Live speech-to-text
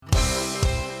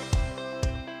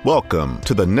Welcome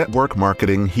to the Network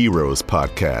Marketing Heroes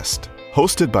podcast,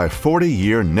 hosted by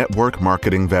 40-year network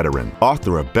marketing veteran,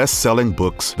 author of best-selling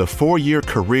books, The 4-Year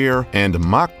Career and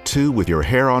Mach 2 with Your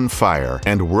Hair on Fire,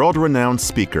 and world-renowned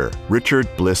speaker, Richard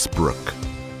Bliss Brooke.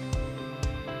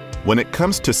 When it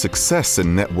comes to success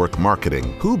in network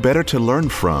marketing, who better to learn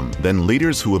from than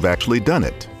leaders who have actually done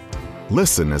it?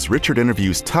 Listen as Richard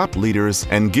interviews top leaders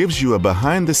and gives you a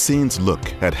behind-the-scenes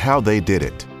look at how they did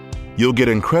it. You'll get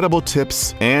incredible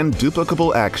tips and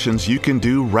duplicable actions you can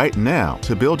do right now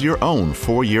to build your own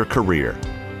 4-year career.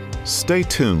 Stay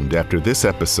tuned after this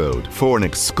episode for an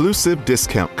exclusive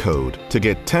discount code to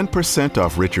get 10%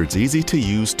 off Richard's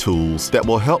easy-to-use tools that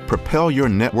will help propel your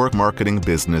network marketing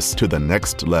business to the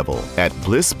next level at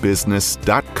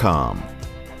blissbusiness.com.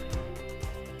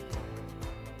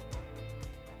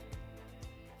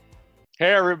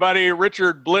 Hey everybody,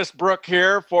 Richard Bliss Brooke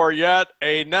here for yet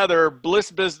another Bliss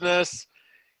Business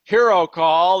Hero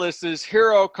Call. This is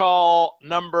Hero Call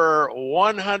number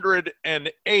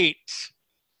 108.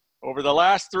 Over the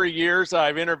last 3 years,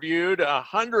 I've interviewed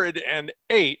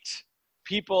 108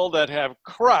 people that have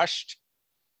crushed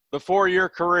the 4-year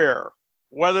career,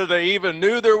 whether they even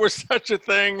knew there was such a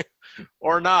thing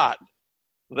or not.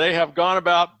 They have gone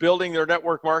about building their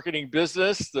network marketing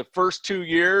business. The first 2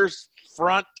 years,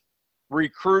 front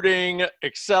recruiting,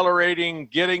 accelerating,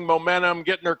 getting momentum,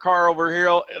 getting their car over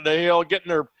the hill, getting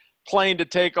their plane to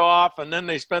take off. And then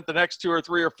they spent the next 2 or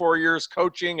 3 or 4 years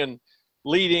coaching and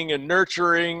leading and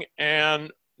nurturing. And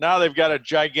now they've got a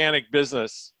gigantic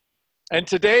business. And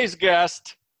today's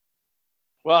guest,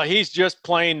 well, he's just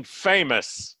plain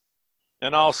famous.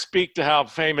 And I'll speak to how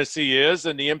famous he is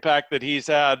and the impact that he's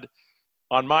had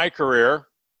on my career.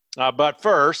 But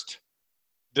first,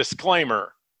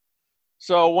 disclaimer.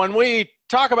 So when we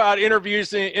talk about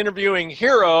interviewing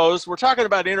heroes, we're talking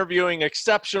about interviewing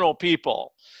exceptional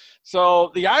people.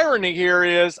 So the irony here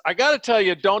is, I got to tell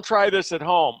you, don't try this at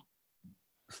home.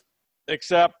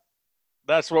 Except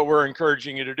that's what we're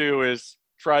encouraging you to do, is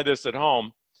try this at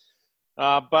home.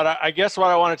 But I guess what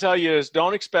I want to tell you is,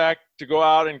 don't expect to go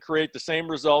out and create the same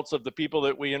results of the people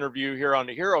that we interview here on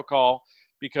the Hero Call,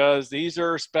 because these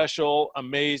are special,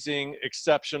 amazing,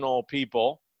 exceptional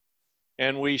people.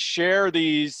 And we share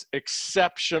these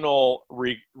exceptional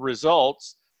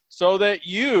results so that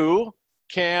you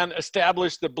can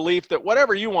establish the belief that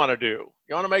whatever you want to do,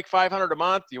 you want to make $500 a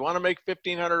month, you want to make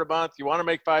 $1,500 a month, you want to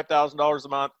make $5,000 a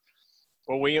month.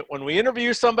 When we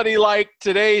interview somebody like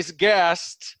today's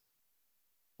guest,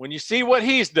 when you see what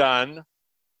he's done,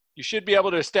 you should be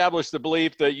able to establish the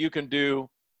belief that you can do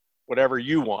whatever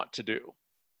you want to do.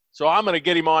 So I'm going to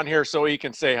get him on here so he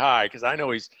can say hi, because I know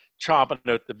he's chomping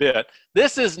at the bit.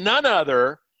 This is none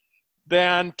other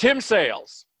than Tim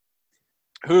Sales,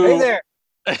 who, hey there.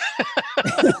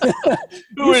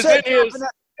 who is in his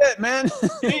bit, man.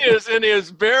 he is in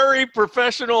his very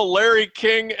professional Larry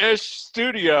King-ish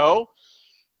studio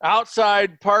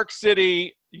outside Park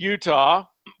City, Utah,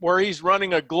 where he's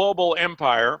running a global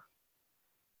empire.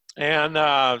 And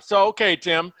okay,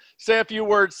 Tim, say a few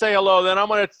words, say hello. Then I'm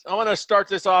gonna start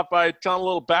this off by telling a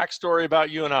little backstory about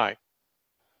you and I.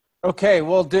 Okay,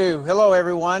 will do. Hello,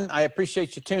 everyone. I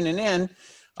appreciate you tuning in.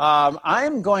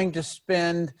 I'm going to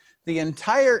spend the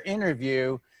entire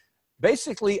interview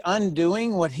basically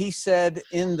undoing what he said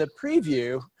in the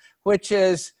preview, which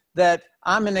is that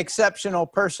I'm an exceptional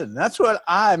person. That's what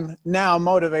I'm now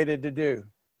motivated to do.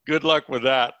 Good luck with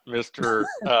that, Mr.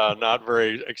 Not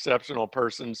very exceptional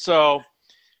person. So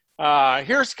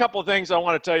here's a couple of things I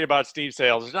want to tell you about Steve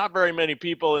Sales. There's not very many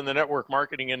people in the network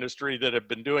marketing industry that have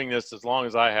been doing this as long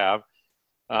as I have,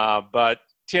 but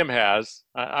Tim has.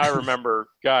 I remember,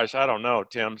 gosh, I don't know,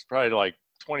 Tim, it's probably like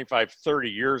 25, 30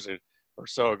 years or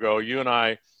so ago. You and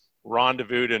I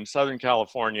rendezvoused in Southern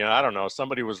California. I don't know,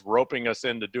 somebody was roping us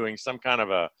into doing some kind of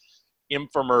a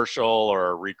infomercial or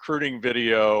a recruiting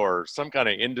video or some kind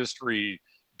of industry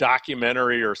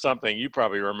documentary or something. You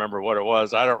probably remember what it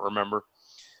was. I don't remember.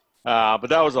 But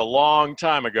that was a long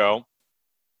time ago.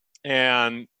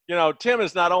 And, you know, Tim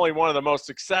is not only one of the most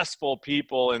successful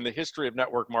people in the history of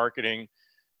network marketing,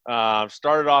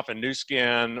 started off in Nu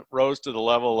Skin, rose to the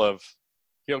level of,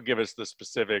 he'll give us the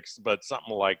specifics, but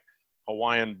something like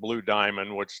Hawaiian Blue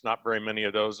Diamond, which not very many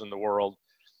of those in the world.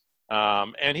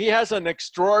 And he has an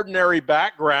extraordinary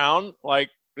background, like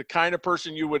the kind of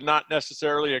person you would not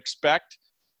necessarily expect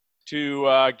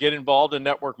to get involved in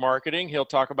network marketing. He'll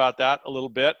talk about that a little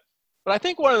bit. But I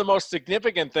think one of the most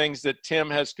significant things that Tim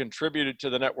has contributed to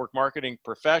the network marketing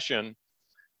profession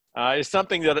is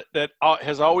something that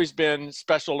has always been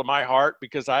special to my heart,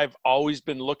 because I've always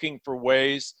been looking for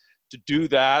ways to do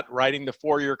that. Writing the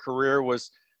 4-year career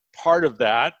was part of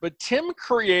that, but Tim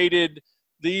created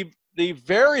the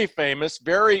very famous,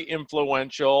 very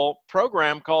influential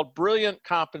program called Brilliant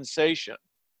Compensation,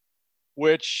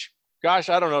 which, gosh,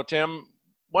 I don't know, Tim,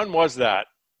 when was that?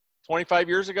 25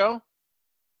 years ago?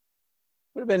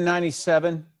 Would have been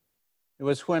 97. It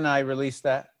was when I released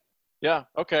that. Yeah.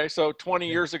 Okay. So 20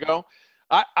 years ago.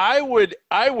 I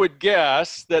would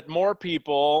guess that more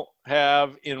people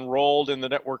have enrolled in the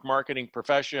network marketing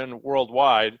profession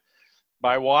worldwide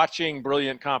by watching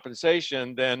Brilliant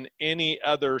Compensation than any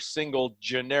other single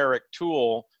generic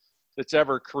tool that's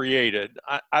ever created.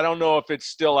 I don't know if it's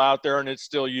still out there and it's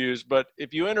still used, but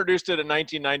if you introduced it in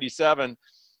 1997,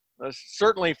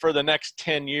 certainly for the next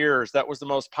 10 years, that was the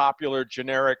most popular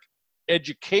generic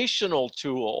educational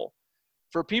tool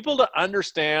for people to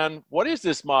understand what is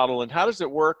this model and how does it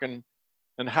work and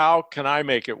how can I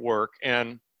make it work.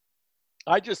 And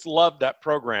I just loved that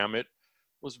program. It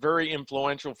was very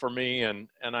influential for me, and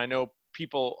I know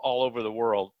people all over the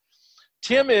world.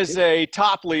 Tim is a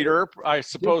top leader, I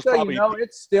suppose. So probably. You know,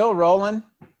 it's still rolling.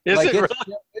 Is it really?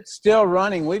 It's still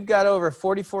running. We've got over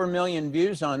 44 million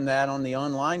views on that on the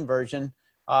online version.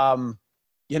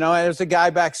 You know, there's a guy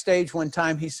backstage one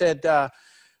time. He said, I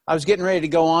was getting ready to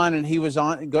go on, and he was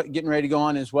getting ready to go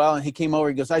on as well. And he came over.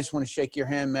 He goes, "I just want to shake your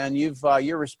hand, man.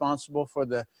 You're responsible for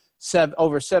the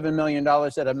over $7 million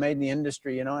that I've made in the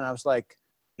industry." You know, and I was like,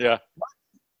 "Yeah,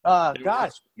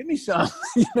 gosh, give me some."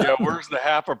 You know? Yeah, where's the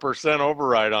 0.5%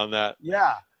 override on that?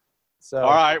 Yeah. So all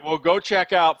right, well, go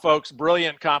check out, folks,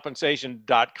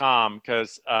 brilliantcompensation.com,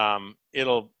 because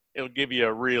it'll give you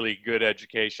a really good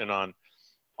education on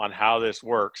how this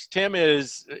works. Tim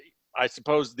is, I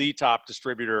suppose, the top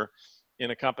distributor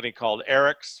in a company called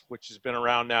Ariix, which has been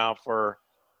around now for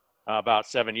about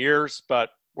 7 years.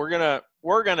 But we're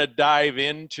gonna dive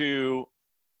into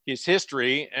his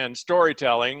history and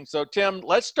storytelling. So, Tim,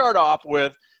 let's start off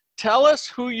with, tell us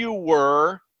who you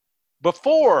were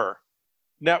before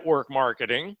network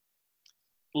marketing,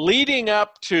 leading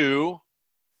up to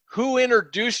who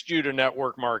introduced you to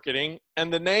network marketing.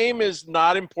 And the name is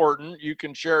not important. You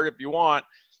can share it if you want.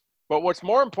 But what's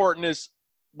more important is,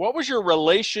 what was your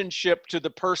relationship to the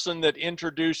person that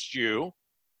introduced you?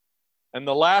 And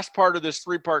the last part of this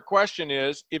 3-part question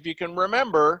is, if you can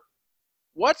remember,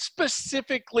 what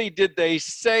specifically did they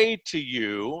say to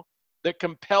you that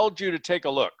compelled you to take a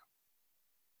look?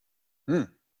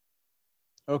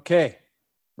 Okay.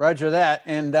 Roger that.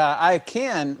 And I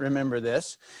can remember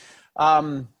this,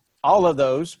 all of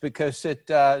those, because it's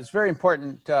a very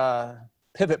important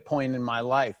pivot point in my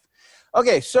life.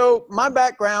 Okay, so my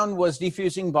background was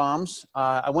defusing bombs.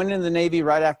 I went in the Navy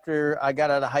right after I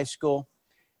got out of high school.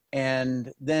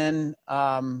 And then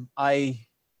I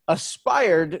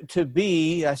aspired to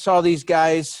be, I saw these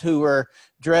guys who were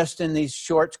dressed in these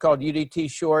shorts called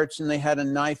UDT shorts, and they had a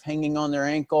knife hanging on their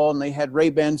ankle, and they had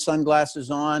Ray-Ban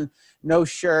sunglasses on, no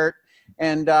shirt.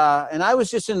 And I was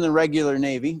just in the regular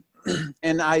Navy.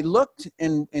 And I looked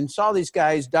and saw these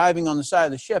guys diving on the side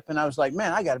of the ship, and I was like,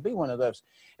 man, I got to be one of those.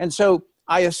 And so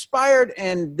I aspired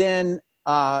and then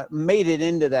made it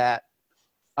into that.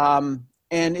 And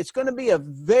it's going to be a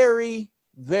very,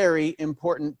 very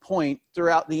important point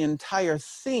throughout the entire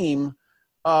theme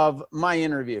of my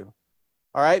interview.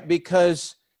 All right,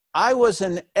 because I was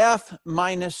an F-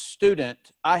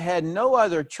 student. I had no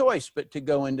other choice but to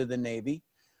go into the Navy.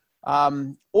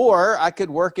 Or I could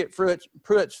work at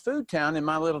Pruitt's Food Town in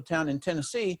my little town in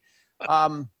Tennessee.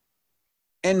 And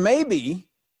maybe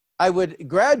I would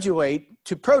graduate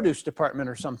to produce department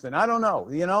or something. I don't know,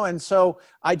 you know? And so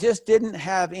I just didn't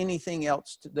have anything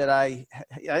else that I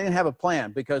didn't have a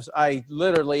plan, because I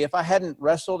literally, if I hadn't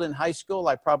wrestled in high school,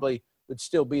 I probably would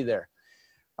still be there.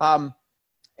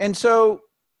 And so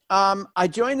I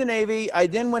joined the Navy. I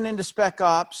then went into Spec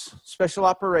Ops, Special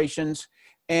Operations.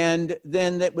 And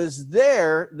then it was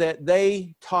there that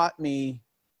they taught me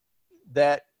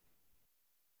that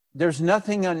there's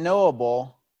nothing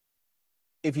unknowable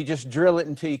if you just drill it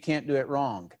until you can't do it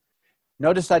wrong.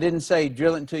 Notice I didn't say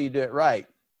drill it until you do it right.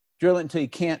 Drill it until you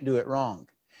can't do it wrong.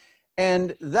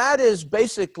 And that is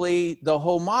basically the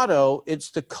whole motto. It's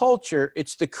the culture.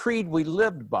 It's the creed we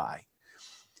lived by.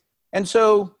 And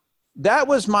so that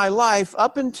was my life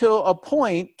up until a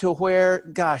point to where,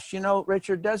 gosh, you know,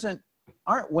 Richard,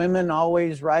 aren't women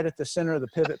always right at the center of the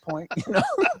pivot point? You know?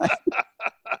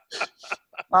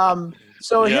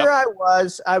 So Yep. Here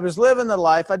I was living the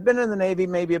life. I'd been in the Navy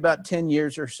maybe about 10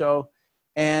 years or so.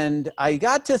 And I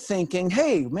got to thinking,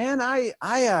 hey, man, I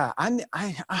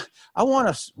want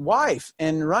a wife,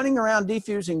 and running around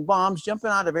defusing bombs,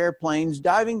 jumping out of airplanes,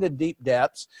 diving to deep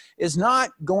depths is not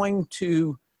going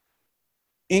to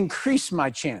increase my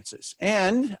chances.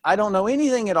 And I don't know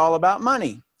anything at all about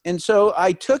money. And so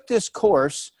I took this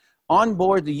course on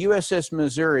board the USS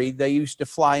Missouri. They used to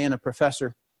fly in a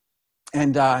professor,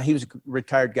 and he was a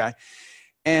retired guy.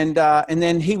 And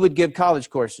then he would give college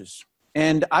courses.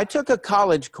 And I took a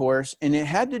college course, and it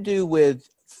had to do with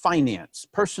finance.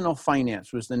 Personal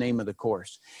finance was the name of the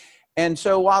course. And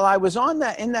so while I was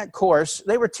in that course,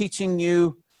 they were teaching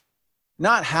you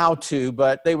not how to,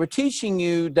 but they were teaching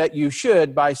you that you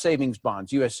should buy savings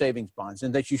bonds, U.S. savings bonds,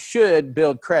 and that you should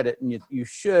build credit, and you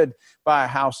should buy a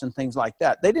house and things like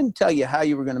that. They didn't tell you how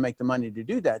you were going to make the money to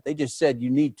do that. They just said you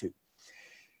need to.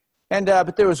 And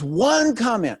but there was one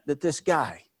comment that this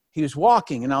guy, he was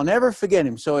walking, and I'll never forget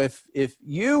him. So if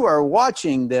you are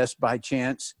watching this by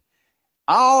chance,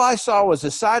 all I saw was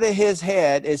the side of his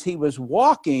head as he was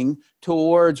walking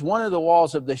towards one of the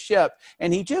walls of the ship,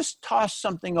 and he just tossed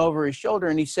something over his shoulder,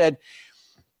 and he said,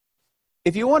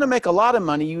 if you want to make a lot of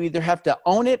money, you either have to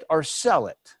own it or sell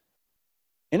it.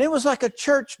 And it was like a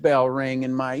church bell ring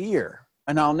in my ear,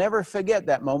 and I'll never forget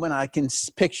that moment. I can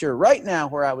picture right now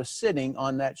where I was sitting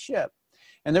on that ship,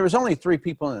 and there was only 3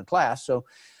 people in the class, so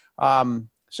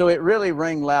it really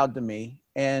rang loud to me,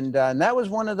 and that was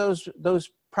one of those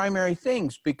primary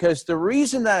things, because the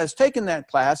reason that I was taking that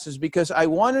class is because I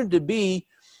wanted to be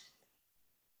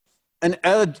an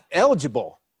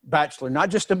eligible bachelor, not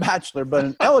just a bachelor, but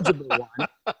an eligible one.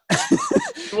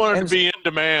 You wanted to be in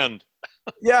demand.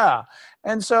 Yeah.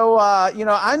 And so,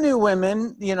 I knew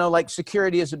women, like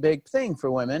security is a big thing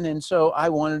for women. And so I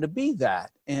wanted to be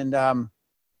that. And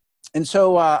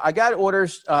so I got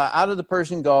orders out of the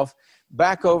Persian Gulf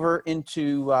back over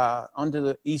onto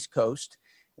the East Coast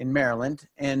in Maryland.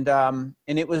 And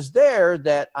it was there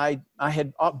that I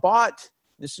had bought,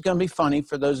 this is going to be funny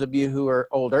for those of you who are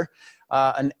older,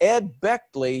 an Ed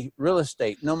Beckley real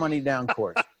estate, no money down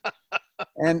course.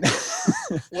 And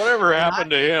whatever happened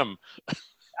to him?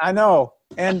 I know.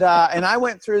 And I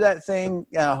went through that thing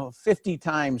 50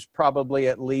 times probably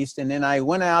at least. And then I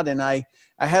went out and I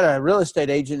had a real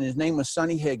estate agent. His name was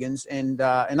Sonny Higgins. And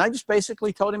I just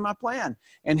basically told him my plan.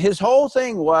 And his whole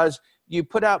thing was, you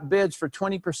put out bids for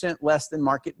 20% less than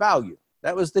market value.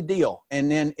 That was the deal. And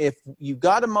then if you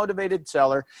got a motivated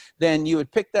seller, then you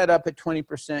would pick that up at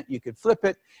 20%. You could flip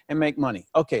it and make money.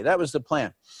 Okay, that was the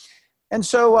plan. And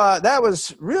so that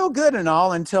was real good and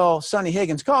all until Sonny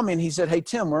Higgins called me and he said, hey,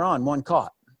 Tim, we're on, one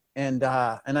caught. And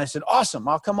I said, awesome,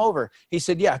 I'll come over. He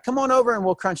said, yeah, come on over and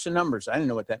we'll crunch the numbers. I didn't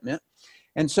know what that meant.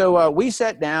 And so we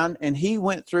sat down and he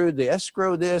went through the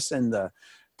escrow this and the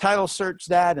title search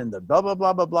that and the blah, blah,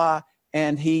 blah, blah, blah.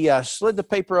 And he slid the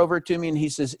paper over to me and he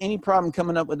says, any problem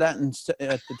coming up with that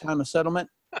at the time of settlement?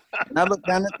 And I looked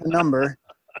down at the number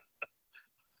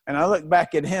and I looked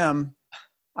back at him.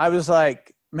 I was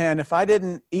like, man, if I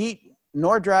didn't eat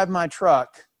nor drive my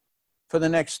truck for the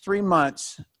next 3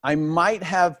 months, I might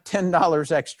have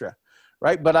 $10 extra,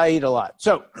 right? But I eat a lot.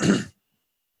 So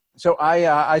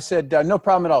I said, no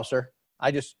problem at all, sir.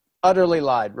 I just utterly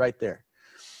lied right there.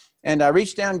 And I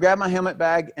reached down, grabbed my helmet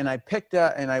bag, and I picked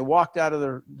up, and I walked out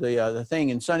of the thing.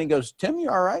 And Sonny goes, Tim, you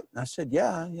all right? And I said,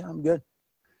 yeah, I'm good.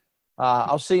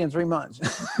 I'll see you in 3 months,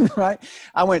 right?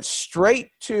 I went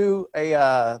straight to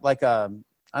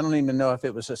I don't even know if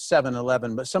it was a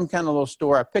 7-Eleven, but some kind of little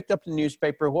store. I picked up the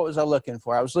newspaper. What was I looking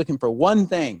for? I was looking for one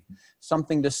thing,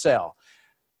 something to sell.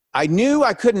 I knew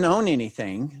I couldn't own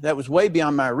anything. That was way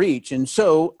beyond my reach. And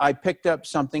so I picked up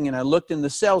something and I looked in the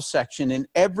sales section and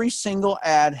every single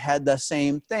ad had the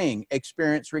same thing,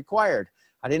 experience required.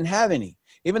 I didn't have any.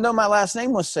 Even though my last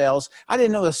name was Sales, I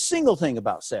didn't know a single thing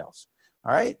about sales.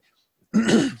 All right.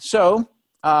 So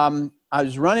I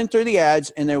was running through the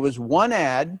ads and there was one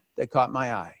ad that caught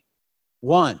my eye.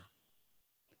 One.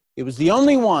 It was the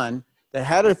only one that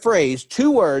had a phrase,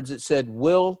 2 words that said,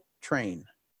 will train.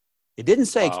 It didn't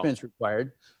say expense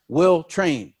required, will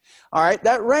train. All right,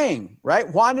 that rang,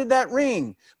 right? Why did that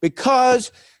ring?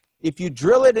 Because if you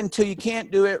drill it until you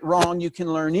can't do it wrong, you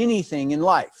can learn anything in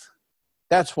life.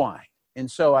 That's why.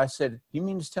 And so I said, you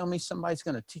mean to tell me somebody's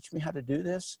going to teach me how to do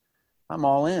this? I'm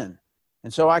all in.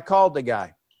 And so I called the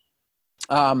guy.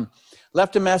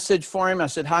 Left a message for him. I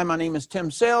said, hi, my name is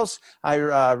Tim Sales.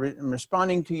 I'm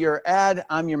responding to your ad.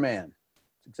 I'm your man.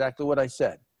 That's exactly what I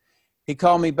said. He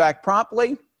called me back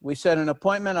promptly. We set an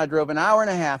appointment. I drove an hour and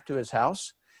a half to his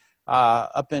house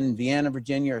up in Vienna,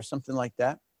 Virginia, or something like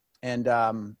that, and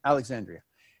Alexandria.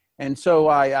 And so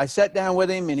I sat down with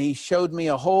him, and he showed me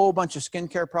a whole bunch of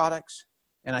skincare products.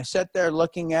 And I sat there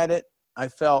looking at it. I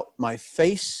felt my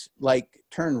face like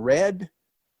turn red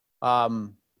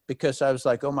because I was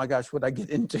like, oh, my gosh, would I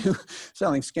get into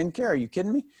selling skincare? Are you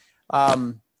kidding me?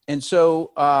 And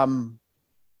so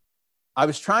I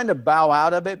was trying to bow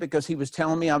out of it because he was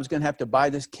telling me I was going to have to buy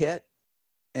this kit.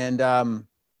 And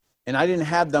I didn't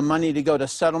have the money to go to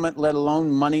settlement, let alone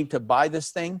money to buy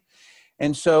this thing.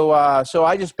 And so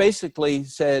I just basically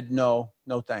said, no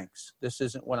thanks. This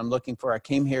isn't what I'm looking for. I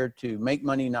came here to make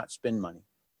money, not spend money.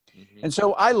 Mm-hmm. And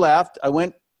so I left. I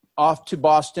went off to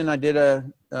Boston. I did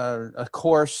a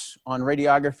course on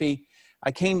radiography.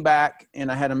 I came back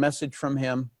and I had a message from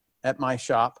him at my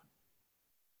shop.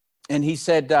 And he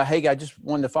said, hey, I just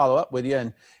wanted to follow up with you.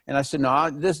 And I said, no,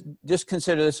 just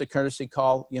consider this a courtesy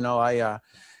call. You know,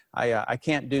 I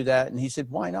can't do that. And he said,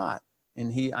 why not?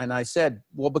 And I said,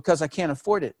 well, because I can't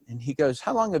afford it. And he goes,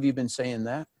 how long have you been saying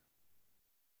that?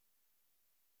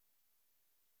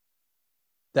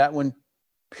 That one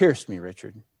pierced me,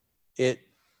 Richard. It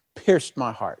pierced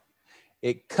my heart.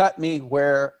 It cut me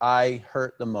where I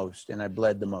hurt the most and I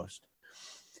bled the most.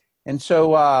 And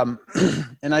so,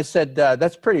 and I said,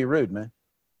 that's pretty rude, man.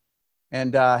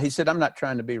 And he said, I'm not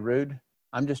trying to be rude.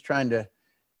 I'm just trying to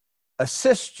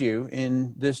assist you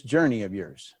in this journey of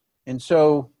yours. And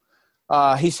so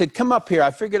he said, come up here.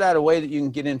 I figured out a way that you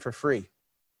can get in for free.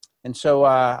 And so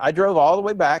I drove all the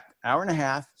way back, hour and a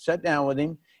half, sat down with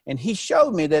him. And he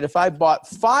showed me that if I bought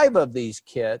 5 of these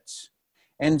kits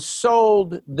and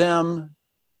sold them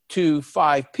to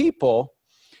 5 people,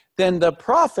 then the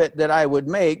profit that I would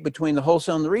make between the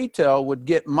wholesale and the retail would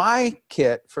get my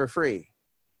kit for free.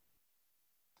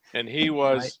 And he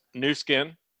was New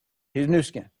Skin? He's New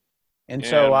Skin. And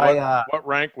so what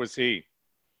rank was he?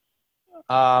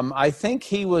 I think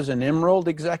he was an Emerald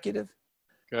executive.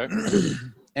 Okay.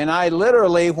 And I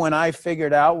literally, when I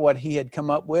figured out what he had come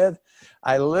up with,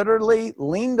 I literally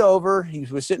leaned over. I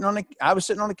was sitting on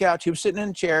the couch. He was sitting in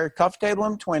a chair, coffee table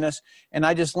in between us. And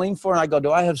I just leaned forward and I go,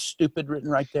 do I have stupid written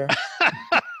right there?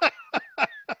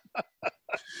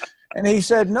 And he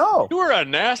said, no. You were a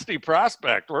nasty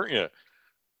prospect, weren't you?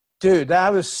 Dude,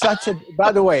 that was such a,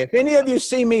 by the way, if any of you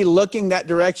see me looking that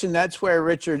direction, that's where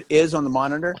Richard is on the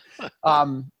monitor.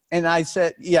 And I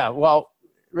said, yeah, well,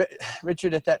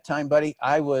 Richard, at that time, buddy,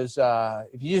 I was,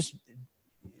 if you just,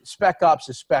 spec ops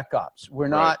is spec ops. We're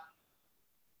not, right.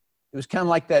 It was kind of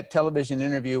like that television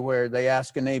interview where they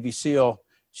asked a Navy SEAL,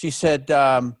 she said,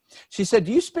 do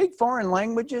you speak foreign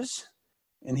languages?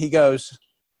 And he goes,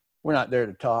 we're not there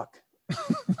to talk.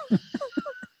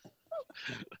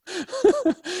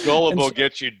 Gullible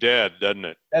gets you dead, doesn't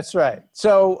it? That's right.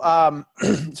 So,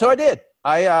 so I did.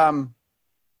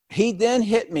 He then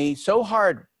hit me so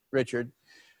hard, Richard.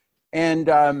 And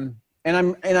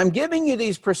I'm giving you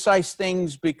these precise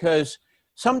things because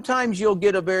sometimes you'll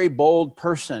get a very bold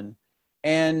person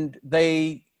and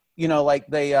they, you know, like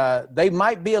they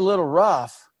might be a little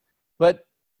rough, but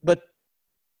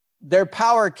their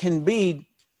power can be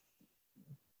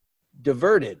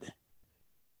diverted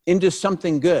into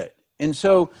something good. And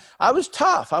so I was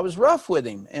tough. I was rough with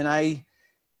him. And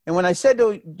when I said,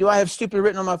 do I have stupid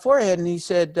written on my forehead? And he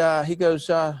said, he goes,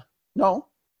 no,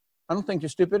 I don't think you're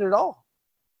stupid at all.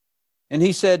 And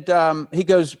he said, he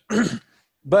goes,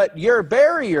 but your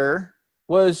barrier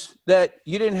was that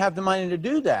you didn't have the money to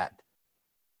do that.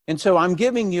 And so I'm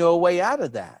giving you a way out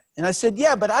of that. And I said,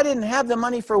 yeah, but I didn't have the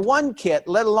money for 1 kit,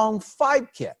 let alone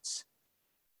 5 kits.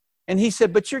 And he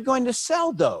said, but you're going to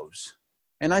sell those.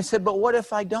 And I said, but what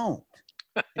if I don't?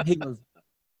 And he goes,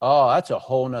 oh, that's a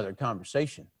whole nother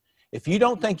conversation. If you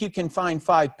don't think you can find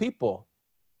 5 people,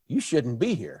 you shouldn't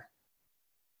be here.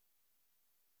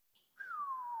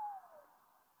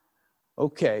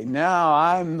 Okay, now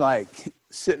I'm like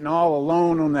sitting all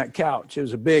alone on that couch. It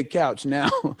was a big couch now.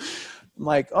 I'm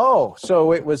like, oh,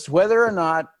 so it was whether or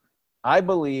not I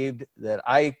believed that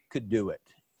I could do it.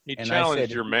 He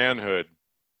challenged your manhood.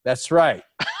 That's right.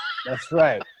 That's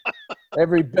right.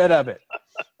 Every bit of it.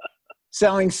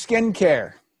 Selling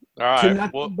skincare to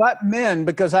nothing but men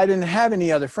because I didn't have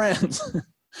any other friends.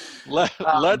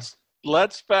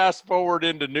 Let's fast forward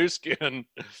into New Skin.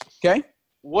 Okay.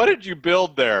 What did you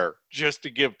build there, just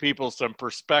to give people some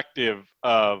perspective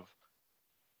of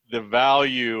the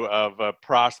value of a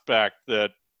prospect?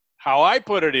 That how I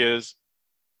put it is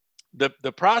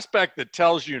the prospect that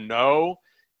tells you no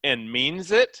and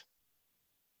means it,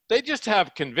 they just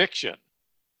have conviction.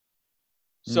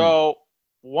 So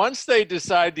once they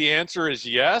decide the answer is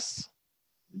yes,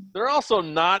 they're also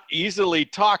not easily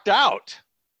talked out.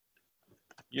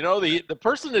 You know, the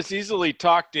person that's easily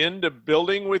talked into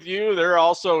building with you, they're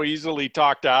also easily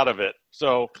talked out of it.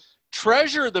 So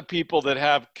treasure the people that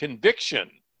have conviction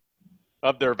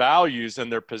of their values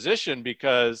and their position,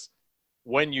 because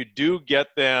when you do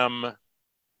get them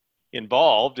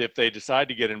involved, if they decide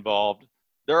to get involved,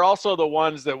 they're also the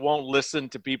ones that won't listen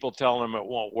to people telling them it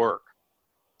won't work.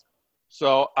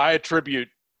 So I attribute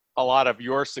a lot of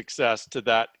your success to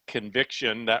that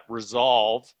conviction, that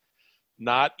resolve,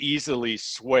 not easily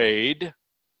swayed.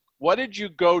 What did you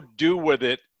go do with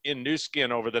it in Nu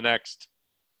Skin over the next,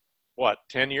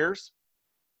 10 years?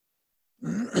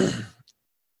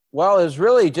 Well, it was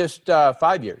really just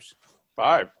 5 years.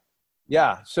 5.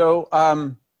 Yeah. So,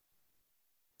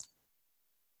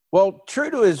 well, true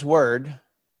to his word,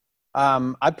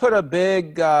 I put a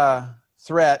big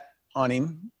threat on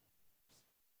him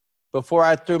before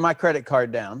I threw my credit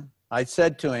card down. I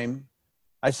said to him,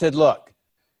 look,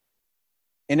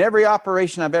 in every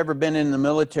operation I've ever been in the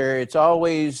military, it's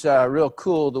always real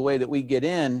cool the way that we get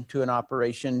into an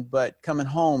operation, but coming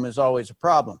home is always a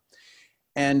problem.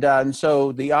 And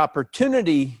so the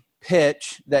opportunity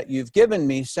pitch that you've given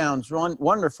me sounds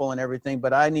wonderful and everything,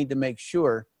 but I need to make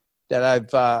sure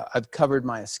that I've covered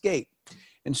my escape.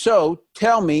 And so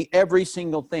tell me every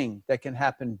single thing that can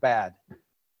happen bad.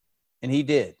 And he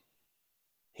did.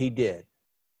 He did.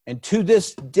 And to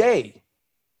this day,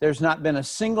 there's not been a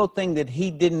single thing that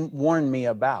he didn't warn me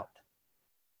about.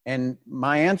 And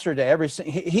my answer to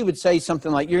he would say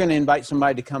something like, you're going to invite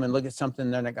somebody to come and look at something,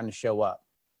 they're not going to show up.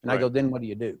 And right. I go, then what do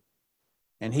you do?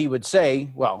 And he would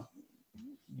say, well,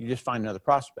 you just find another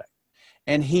prospect.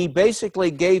 And he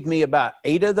basically gave me about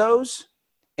 8 of those.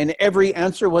 And every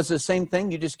answer was the same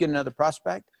thing. You just get another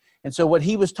prospect. And so what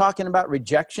he was talking about,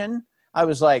 rejection, I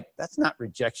was like, that's not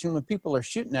rejection. When people are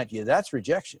shooting at you, that's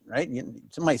rejection, right?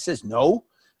 Somebody says, no,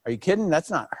 are you kidding? That's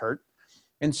not hurt.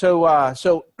 And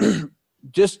so,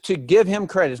 just to give him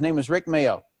credit, his name was Rick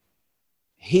Mayo.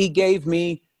 He gave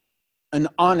me an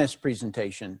honest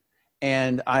presentation,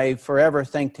 and I forever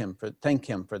thank him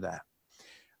for that.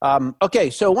 Okay,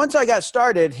 so once I got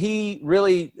started, he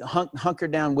really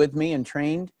hunkered down with me and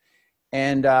trained,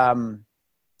 and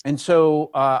so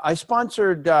I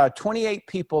sponsored 28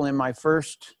 people in my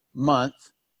first month.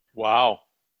 Wow!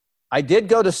 I did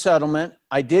go to settlement.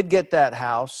 I did get that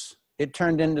house. It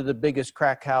turned into the biggest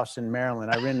crack house in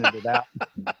Maryland. I rented it out.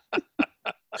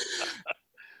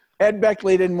 Ed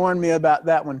Beckley didn't warn me about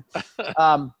that one.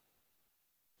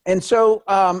 And so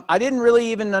I didn't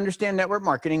really even understand network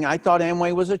marketing. I thought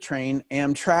Amway was a train.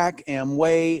 Amtrak,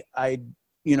 Amway.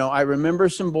 I remember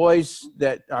some boys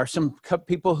that are some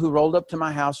people who rolled up to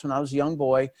my house when I was a young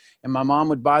boy, and my mom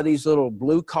would buy these little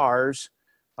blue cars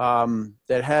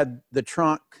that had the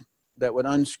trunk that would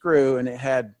unscrew, and it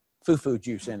had foo-foo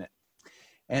juice in it.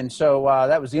 And so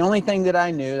that was the only thing that I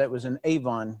knew. That was an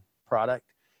Avon product.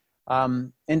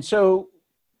 And so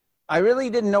I really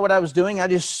didn't know what I was doing. I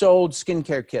just sold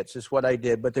skincare kits is what I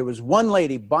did. But there was one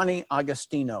lady, Bonnie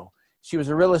Agostino. She was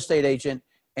a real estate agent,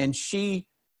 and she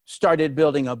started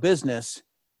building a business.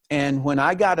 And when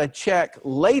I got a check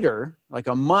later, like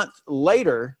a month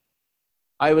later,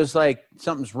 I was like,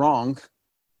 something's wrong,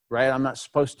 right? I'm not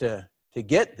supposed to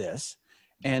get this.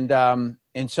 And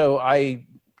so I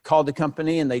called the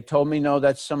company, and they told me, no,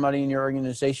 that's somebody in your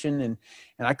organization. And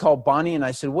I called Bonnie, and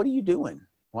I said, what are you doing?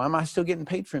 Why am I still getting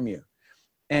paid from you?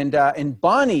 And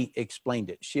Bonnie explained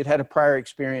it. She had had a prior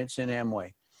experience in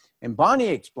Amway. And Bonnie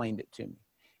explained it to me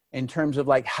in terms of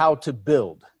like how to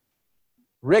build.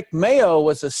 Rick Mayo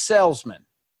was a salesman,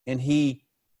 and he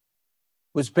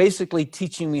was basically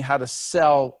teaching me how to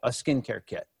sell a skincare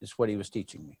kit is what he was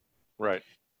teaching me. Right.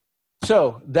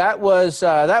 So that was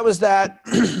that.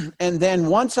 And then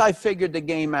once I figured the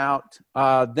game out,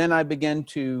 then I began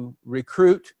to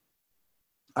recruit.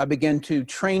 I began to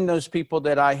train those people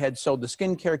that I had sold the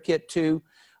skincare kit to.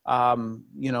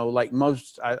 Like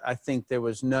most, I think there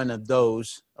was none of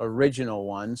those original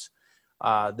ones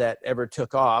that ever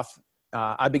took off.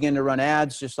 I began to run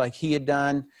ads just like he had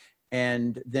done.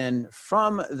 And then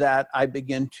from that, I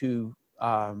began to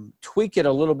tweak it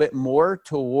a little bit more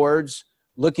towards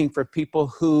looking for people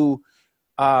who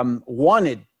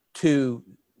wanted to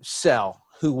sell,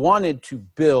 who wanted to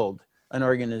build an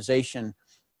organization.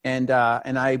 And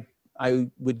I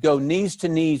would go knees to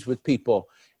knees with people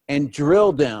and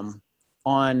drill them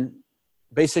on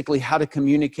basically how to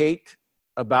communicate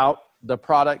about the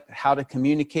product, how to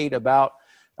communicate about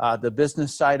the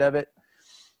business side of it.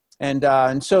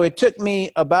 And so it took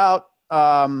me about,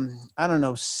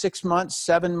 6 months,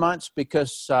 7 months,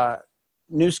 because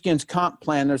Nu Skin's comp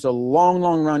plan, there's a long,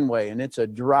 long runway, and it's a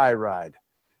dry ride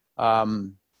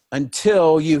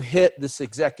until you hit this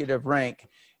executive rank,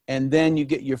 and then you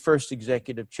get your first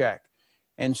executive check.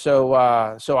 And so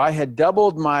I had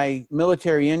doubled my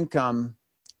military income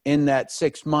in that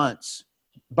 6 months.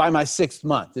 By my 6th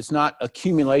month, it's not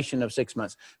accumulation of 6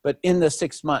 months, but in the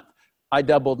 6th month, I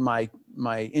doubled my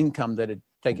income that had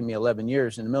taken me 11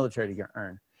 years in the military to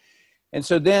earn. And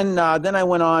so then I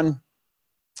went on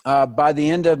by the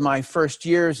end of my first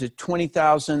year, it's at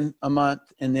 20,000 a month.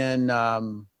 And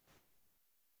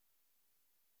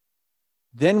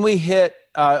then we hit,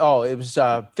 it was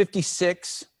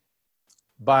 56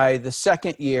 by the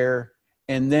second year.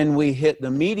 And then we hit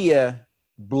the media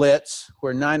blitz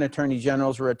where 9 attorney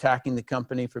generals were attacking the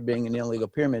company for being an illegal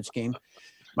pyramid scheme.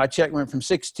 My check went from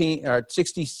 64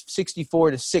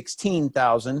 to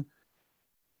 16,000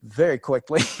 very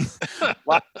quickly,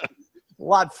 a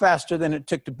lot faster than it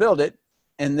took to build it.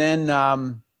 And then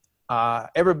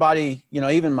everybody,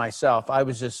 even myself, I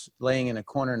was just laying in a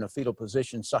corner in a fetal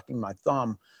position, sucking my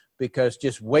thumb because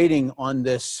just waiting on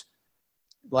this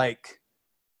like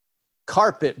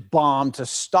carpet bomb to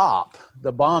stop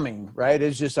the bombing, right?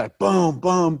 It's just like boom,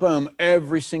 boom, boom.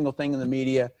 Every single thing in the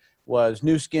media was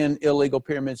new skin, illegal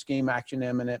pyramid scheme, action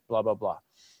imminent, blah, blah, blah.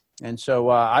 And so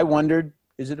I wondered,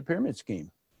 is it a pyramid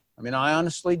scheme? I mean, I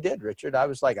honestly did, Richard. I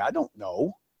was like, I don't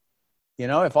know.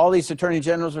 If all these attorney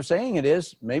generals are saying it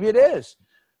is, maybe it is.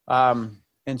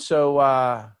 So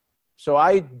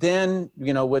I then,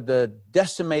 with the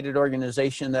decimated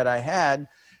organization that I had,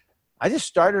 I just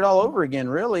started all over again,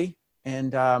 really.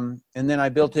 And then I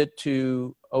built it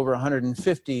to over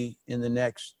 150 in the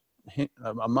next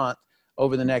a month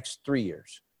over the next 3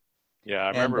 years. Yeah, I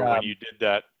remember when you did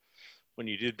that. When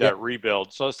you did that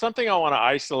rebuild. So something I want to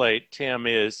isolate, Tim,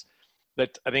 is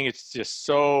that I think it's just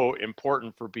so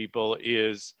important for people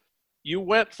is you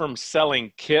went from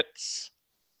selling kits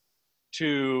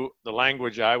to the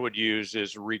language I would use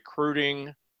is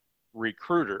recruiting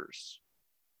recruiters.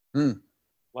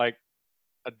 Like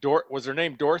was her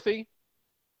name Dorothy?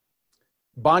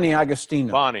 Bonnie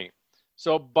Agostino. Bonnie.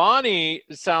 So Bonnie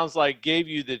sounds like gave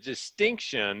you the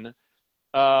distinction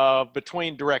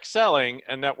between direct selling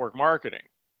and network marketing.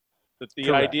 That the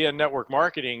Correct. idea in network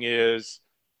marketing is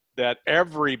that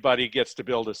everybody gets to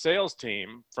build a sales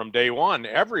team from day one,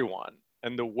 everyone.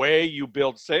 And the way you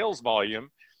build sales volume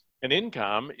and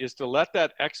income is to let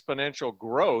that exponential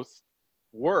growth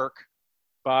work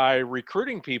by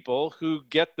recruiting people who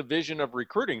get the vision of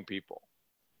recruiting people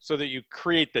so that you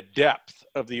create the depth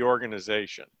of the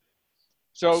organization.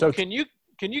 So can you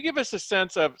give us a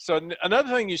sense of, so another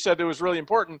thing you said that was really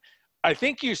important, I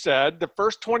think you said the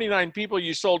first 29 people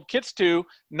you sold kits to,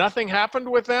 nothing happened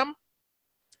with them?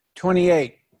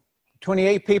 28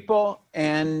 people,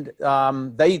 and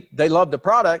they loved the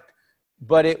product,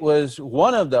 but it was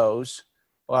one of those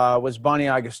was Bonnie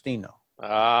Agostino.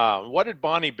 What did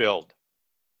Bonnie build?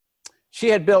 She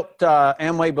had built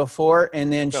Amway before,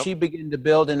 and then she began to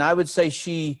build, and I would say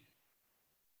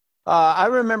I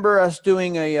remember us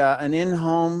doing an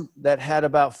in-home that had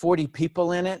about 40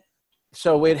 people in it.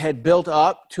 So it had built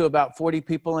up to about 40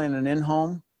 people in an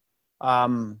in-home.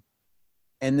 And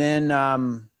then,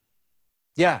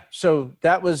 so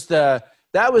that was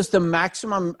the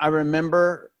maximum I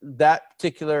remember that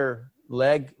particular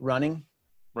leg running.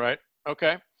 Right.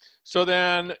 Okay. So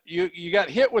then you got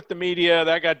hit with the media,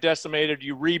 that got decimated.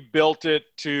 You rebuilt it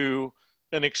to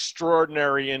an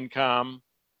extraordinary income.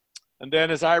 And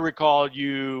then, as I recall,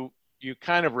 you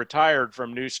kind of retired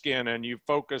from Nu Skin and you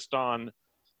focused on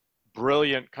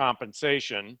brilliant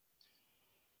compensation.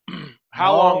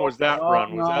 How long was that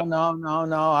run?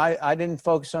 No. I didn't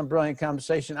focus on brilliant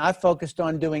compensation. I focused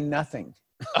on doing nothing.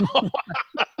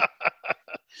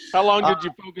 How long did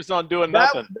you focus on doing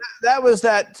nothing? That was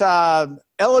that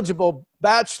eligible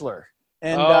bachelor.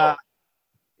 And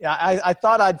I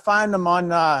thought I'd find them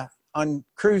on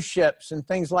cruise ships and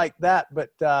things like that.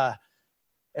 But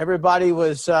everybody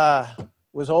was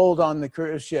old on the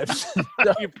cruise ships.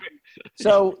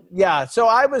 So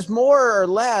I was more or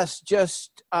less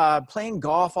just playing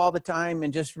golf all the time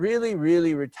and just really,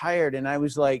 really retired. And I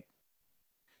was like,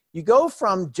 you go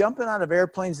from jumping out of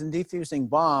airplanes and defusing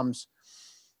bombs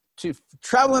to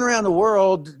traveling around the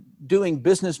world doing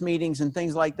business meetings and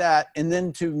things like that, and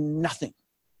then to nothing.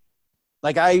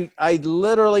 Like I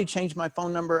literally changed my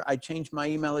phone number. I changed my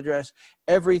email address,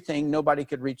 everything. Nobody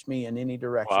could reach me in any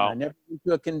direction. Wow. I never went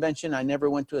to a convention. I never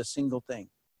went to a single thing.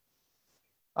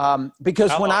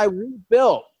 Because when I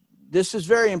rebuilt, this is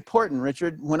very important,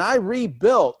 Richard. When I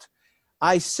rebuilt,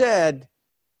 I said,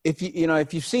 if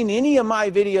you've seen any of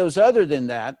my videos other than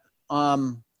that,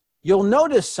 you'll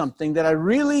notice something that I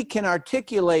really can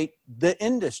articulate the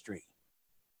industry.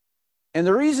 And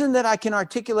the reason that I can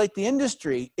articulate the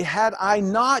industry, had I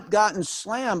not gotten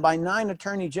slammed by 9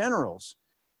 attorney generals,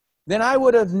 then I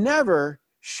would have never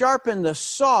sharpened the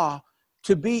saw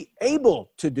to be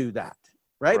able to do that,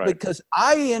 right? Because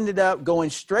I ended up going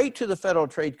straight to the Federal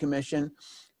Trade Commission,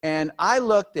 and I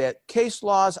looked at case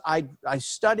laws. I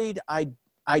studied,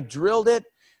 I drilled it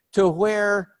to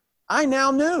where I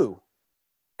now knew.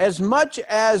 as much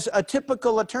as a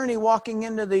typical attorney walking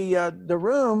into the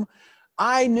room,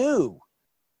 I knew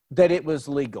that it was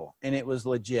legal and it was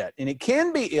legit. And it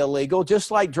can be illegal,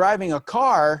 just like driving a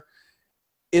car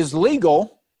is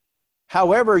legal.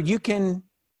 However, you can,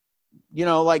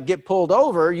 like get pulled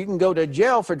over. You can go to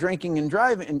jail for drinking and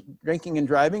driving,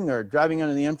 or driving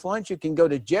under the influence. You can go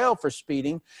to jail for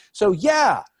speeding. So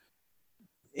yeah,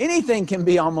 anything can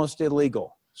be almost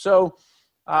illegal. So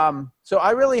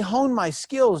I really honed my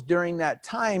skills during that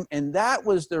time. And that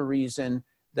was the reason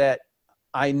that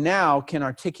I now can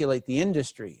articulate the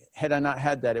industry. Had I not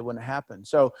had that, it wouldn't happen.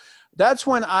 So that's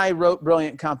when I wrote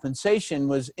Brilliant Compensation,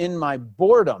 was in my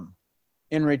boredom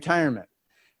in retirement.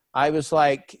 I was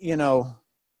like,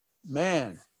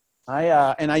 man,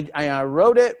 I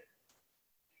wrote it.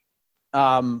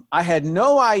 I had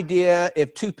no idea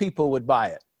if 2 people would buy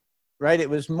it, right? It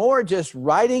was more just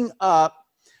writing up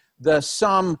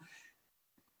some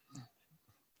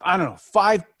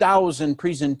 5,000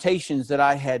 presentations that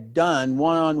I had done,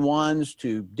 one-on-ones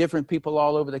to different people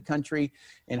all over the country,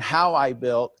 and how I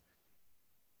built.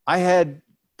 I had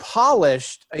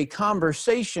polished a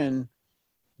conversation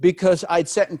because I'd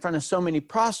sat in front of so many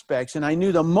prospects, and I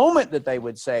knew the moment that they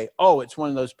would say, oh, it's one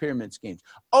of those pyramid schemes.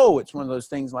 Oh, it's one of those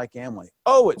things like Amway.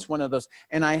 Oh, it's one of those.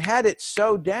 And I had it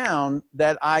so down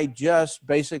that I just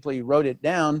basically wrote it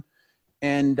down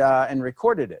and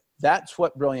recorded it. That's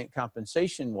what Brilliant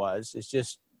Compensation was. It's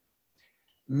just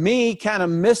me kind of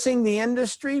missing the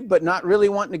industry, but not really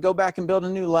wanting to go back and build a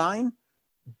new line,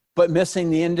 but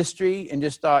missing the industry, and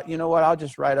just thought, you know what, I'll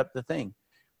just write up the thing.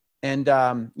 And,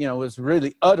 was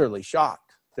really utterly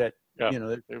shocked that,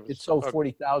 it sold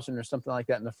 40,000 or something like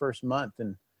that in the first month.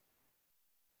 And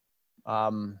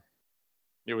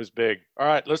it was big. All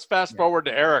right, let's fast forward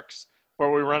to Ariix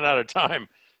before we run out of time,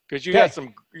 because you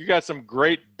got some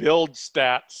great build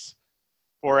stats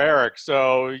for Ariix.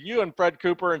 So you and Fred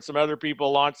Cooper and some other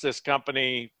people launched this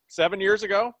company 7 years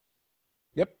ago.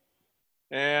 Yep.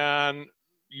 And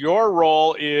your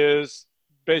role is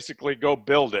basically go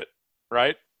build it,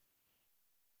 right?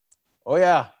 Oh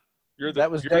yeah. That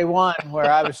was day one, where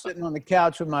I was sitting on the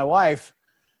couch with my wife.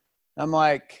 I'm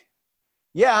like,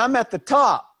 yeah, I'm at the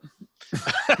top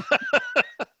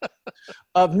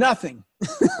of nothing.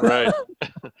 Right.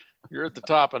 You're at the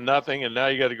top of nothing, and now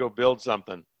you got to go build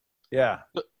something. Yeah.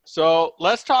 So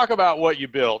let's talk about what you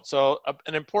built. So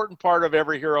an important part of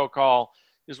every hero call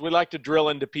is we like to drill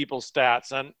into people's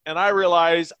stats. And I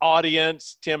realize,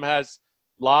 audience, Tim has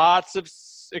lots of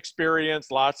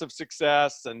experience, lots of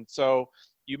success. And so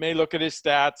you may look at his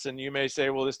stats and you may say,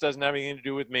 well, this doesn't have anything to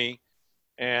do with me.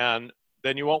 And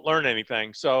then you won't learn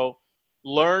anything. So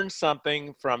learn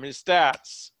something from his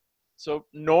stats. So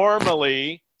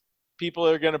normally people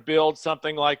are going to build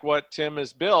something like what Tim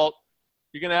has built.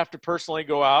 You're going to have to personally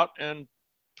go out and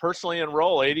personally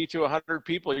enroll 80 to 100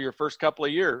 people your first couple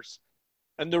of years.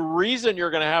 And the reason you're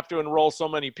going to have to enroll so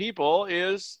many people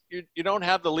is you don't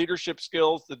have the leadership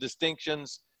skills, the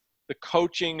distinctions, the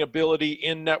coaching ability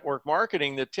in network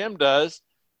marketing that Tim does.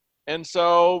 And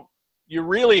so you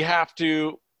really have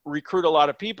to recruit a lot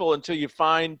of people until you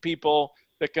find people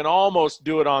that can almost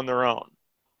do it on their own.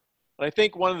 And I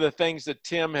think one of the things that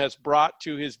Tim has brought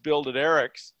to his build at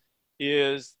Ariix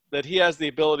is that he has the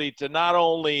ability to not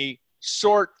only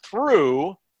sort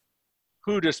through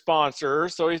who to sponsor,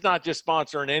 so he's not just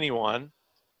sponsoring anyone,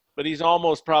 but he's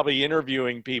almost probably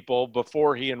interviewing people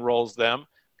before he enrolls them.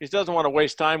 He doesn't want to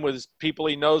waste time with people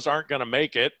he knows aren't going to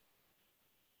make it.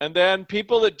 And then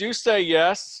people that do say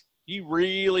yes, he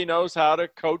really knows how to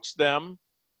coach them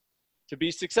to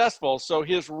be successful. So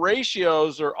his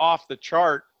ratios are off the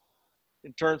chart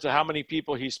in terms of how many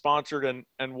people he sponsored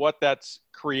and what that's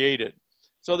created.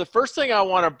 So the first thing I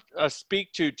want to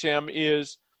speak to, Tim,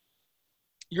 is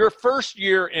your first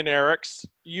year in Ariix.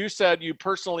 You said you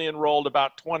personally enrolled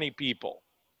about 20 people.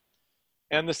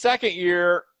 And the second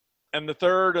year and the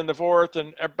third and the fourth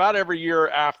and about every year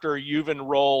after, you've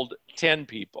enrolled 10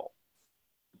 people.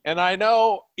 And I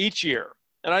know each year,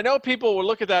 and I know people will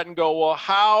look at that and go, well,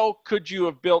 how could you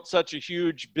have built such a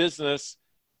huge business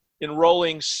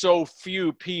enrolling so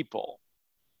few people?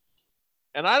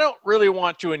 And I don't really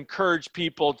want to encourage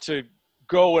people to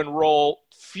go enroll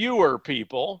fewer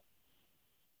people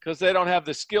because they don't have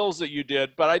the skills that you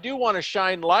did. But I do want to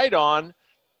shine light on,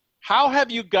 how have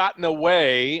you gotten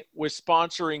away with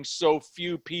sponsoring so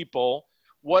few people?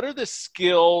 What are the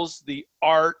skills, the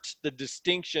art, the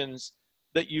distinctions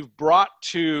that you've brought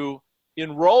to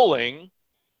enrolling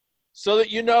so that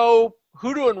you know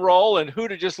who to enroll and who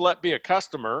to just let be a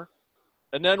customer?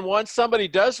 And then once somebody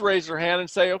does raise their hand and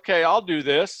say, okay, I'll do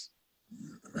this,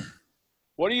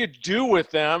 what do you do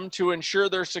with them to ensure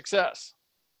their success?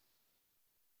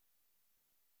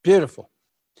 Beautiful.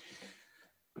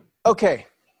 Okay.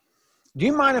 Do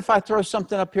you mind if I throw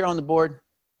something up here on the board?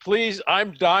 Please,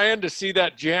 I'm dying to see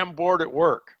that jam board at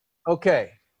work.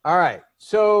 Okay. All right.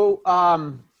 So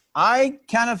I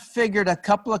kind of figured a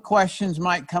couple of questions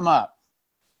might come up.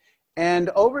 And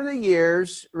over the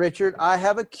years, Richard, I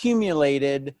have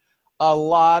accumulated a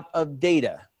lot of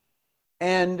data.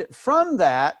 And from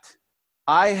that,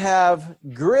 I have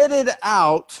gridded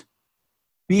out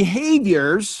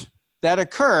behaviors that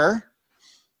occur.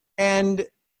 And,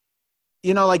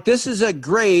 you know, like this is a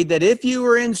grade that if you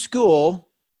were in school,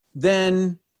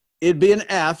 then it'd be an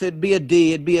F, it'd be a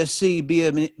D, it'd be a C, be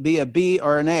a B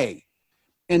or an A.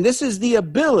 And this is the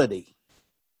ability.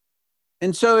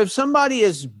 And so if somebody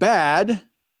is bad,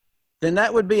 then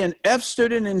that would be an F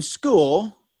student in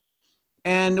school.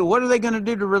 And what are they going to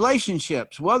do to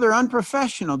relationships? Well, they're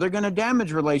unprofessional. They're going to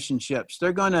damage relationships.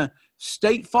 They're going to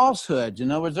state falsehoods.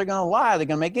 In other words, they're going to lie. They're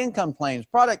going to make income claims,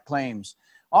 product claims,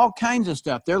 all kinds of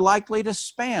stuff. They're likely to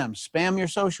spam your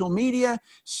social media,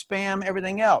 spam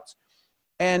everything else.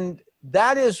 And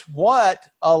that is what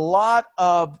a lot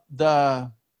of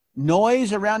the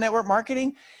noise around network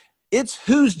marketing, it's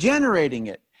who's generating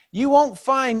it. You won't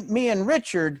find me and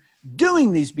Richard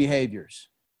doing these behaviors.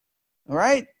 All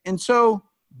right. And so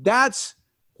that's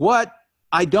what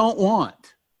I don't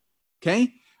want.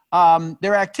 Okay.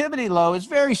 Their activity low is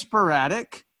very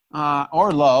sporadic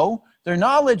or low. Their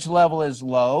knowledge level is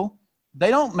low. They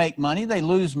don't make money. They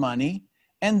lose money.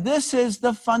 And this is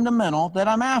the fundamental that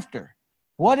I'm after.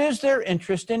 What is their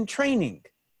interest in training?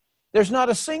 There's not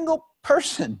a single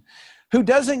person who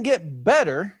doesn't get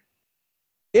better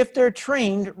if they're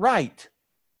trained right.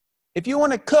 If you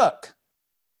want to cook,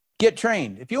 get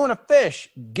trained. If you want to fish,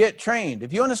 get trained.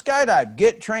 If you want to skydive,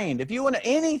 get trained. If you want to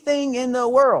anything in the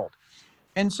world.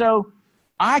 And so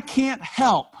I can't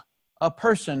help a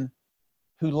person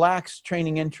who lacks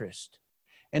training interest.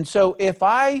 And so if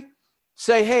I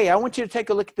say, hey, I want you to take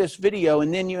a look at this video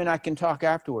and then you and I can talk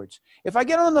afterwards. If I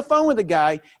get on the phone with a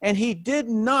guy and he did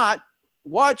not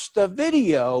watch the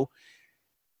video,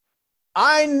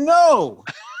 I know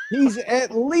he's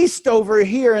at least over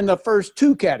here in the first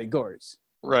two categories.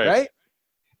 Right?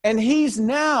 And he's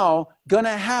now going to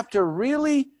have to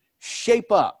really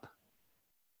shape up.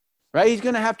 Right? He's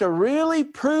going to have to really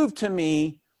prove to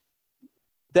me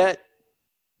that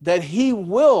he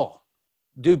will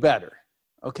do better.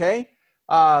 Okay?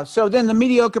 So then the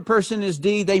mediocre person is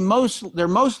D. They're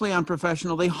mostly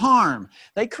unprofessional. They harm.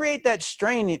 They create that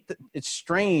strain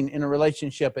in a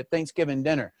relationship at Thanksgiving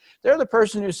dinner. They're the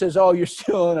person who says, oh, you're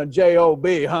still in a job,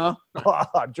 huh?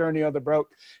 Journey of the broke.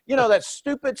 You know, that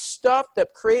stupid stuff that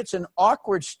creates an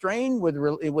awkward strain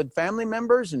with family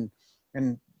members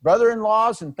and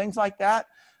brother-in-laws and things like that.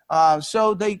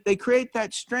 So they create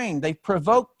that strain. They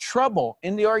provoke trouble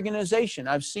in the organization.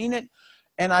 I've seen it,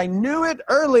 and I knew it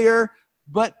earlier,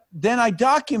 but then I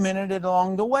documented it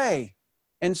along the way.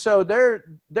 And so they're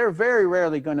very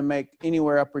rarely going to make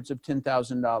anywhere upwards of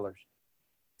 $10,000.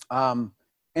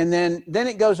 And then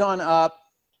it goes on up.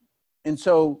 And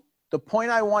so the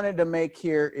point I wanted to make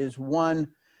here is one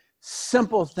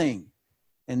simple thing,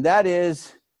 and that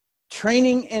is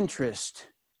training interest.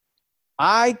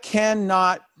 I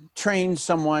cannot train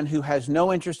someone who has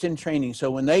no interest in training. So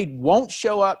when they won't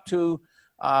show up to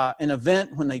an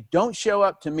event, when they don't show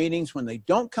up to meetings, when they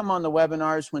don't come on the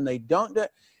webinars, when they don't do,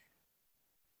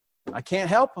 I can't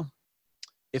help them.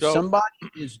 If somebody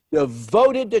is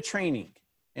devoted to training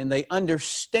and they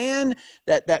understand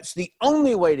that that's the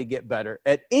only way to get better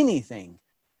at anything,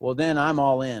 well, then I'm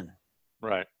all in.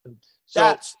 Right.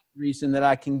 That's the reason that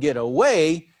I can get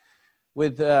away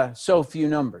with so few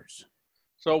numbers.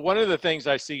 So one of the things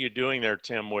I see you doing there,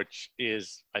 Tim, which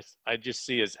is I just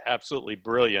see as absolutely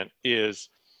brilliant, is,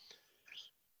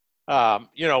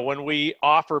 you know, when we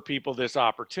offer people this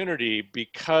opportunity,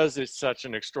 because it's such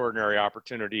an extraordinary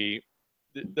opportunity,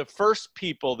 the first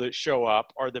people that show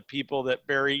up are the people that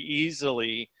very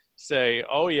easily say,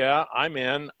 oh yeah, I'm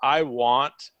in. I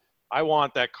want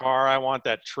that car. I want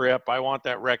that trip. I want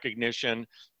that recognition.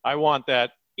 I want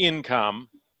that income.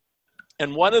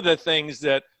 And one of the things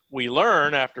that we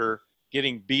learn after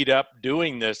getting beat up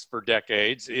doing this for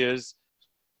decades is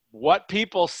what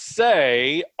people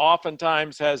say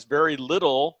oftentimes has very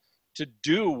little to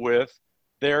do with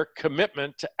their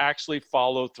commitment to actually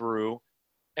follow through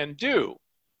and do.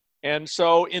 And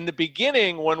so in the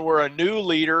beginning, when we're a new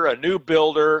leader, a new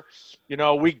builder, you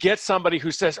know, we get somebody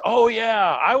who says, oh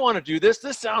yeah, I want to do this.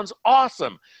 This sounds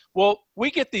awesome. Well,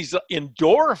 we get these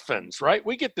endorphins, right?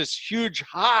 We get this huge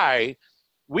high.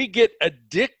 We get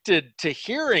addicted to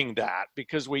hearing that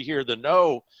because we hear the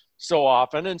no so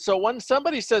often. And so when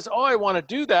somebody says, oh, I want to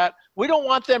do that, we don't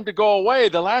want them to go away.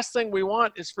 The last thing we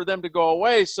want is for them to go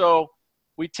away. So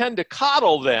we tend to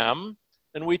coddle them,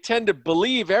 and we tend to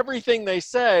believe everything they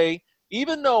say,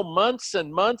 even though months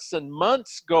and months and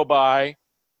months go by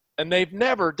and they've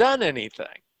never done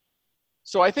anything.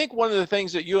 So I think one of the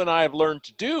things that you and I have learned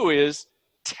to do is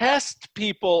test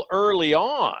people early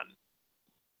on.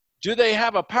 Do they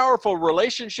have a powerful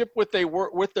relationship with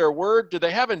their word? Do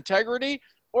they have integrity,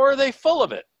 or are they full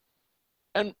of it?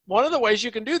 And one of the ways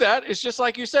you can do that is just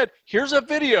like you said, here's a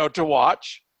video to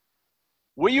watch.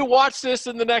 Will you watch this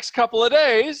in the next couple of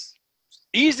days?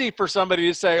 Easy for somebody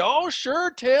to say, oh,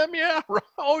 sure, Tim, yeah.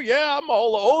 Oh, yeah, I'm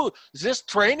all, oh, is this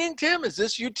training, Tim? Is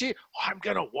this UT? Oh, I'm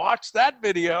going to watch that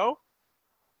video.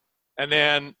 And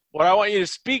then what I want you to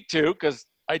speak to, because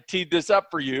I teed this up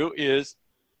for you, is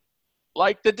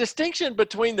like the distinction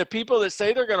between the people that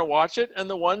say they're going to watch it and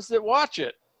the ones that watch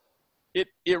it.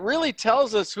 It really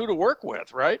tells us who to work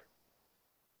with, right?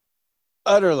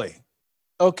 Utterly.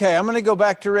 Okay, I'm going to go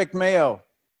back to Rick Mayo,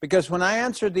 because when I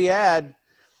answered the ad,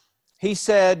 he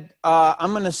said,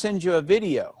 I'm going to send you a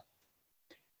video.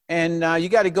 And you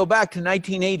got to go back to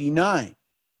 1989,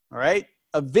 all right?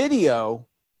 A video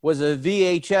was a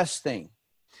VHS thing.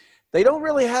 They don't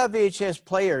really have VHS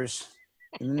players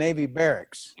in the Navy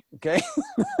barracks, okay?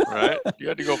 Right, you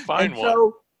had to go find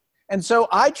one. And so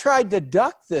I tried to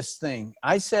duck this thing.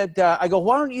 I said, I go,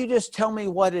 why don't you just tell me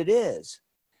what it is?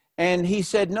 And he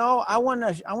said, no, I want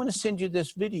to send you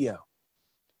this video.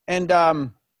 And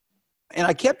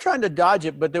I kept trying to dodge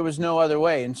it, but there was no other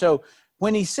way. And so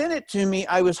when he sent it to me,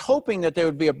 I was hoping that there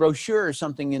would be a brochure or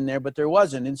something in there, but there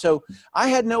wasn't. And so I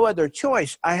had no other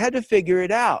choice. I had to figure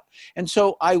it out. And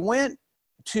so I went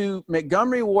to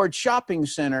Montgomery Ward Shopping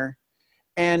Center,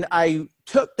 and I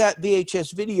took that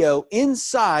VHS video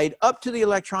inside up to the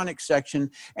electronics section,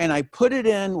 and I put it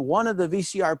in one of the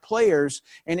VCR players,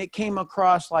 and it came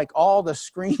across like all the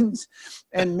screens,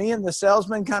 and me and the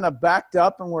salesman kind of backed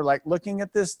up and were like looking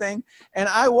at this thing. And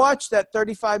I watched that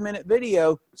 35-minute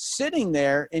video sitting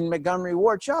there in Montgomery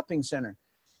Ward Shopping Center.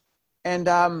 And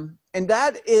then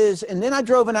I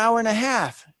drove an hour and a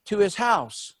half to his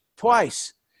house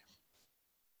twice.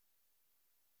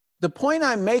 The point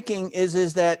I'm making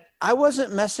is that I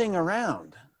wasn't messing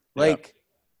around. Like,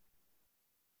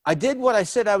 I did what I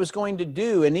said I was going to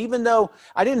do. And even though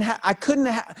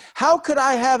how could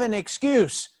I have an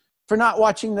excuse for not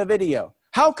watching the video?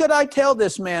 How could I tell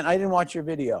this man, I didn't watch your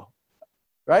video,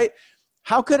 right?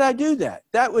 How could I do that?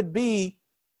 That would be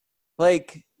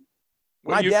like,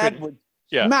 my dad would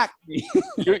smack me.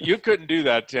 You couldn't do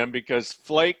that, Tim, because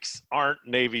flakes aren't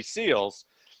Navy SEALs,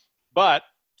 but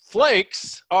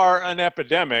flakes are an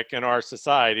epidemic in our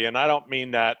society, and I don't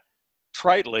mean that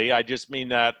tritely. I just mean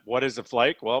that, what is a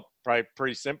flake? Well, probably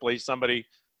pretty simply, somebody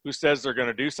who says they're going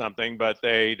to do something, but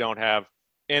they don't have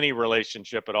any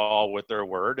relationship at all with their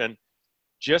word. And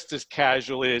just as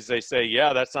casually as they say,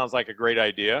 yeah, that sounds like a great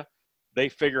idea, they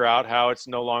figure out how it's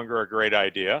no longer a great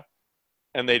idea,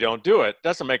 and they don't do it.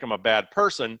 Doesn't make them a bad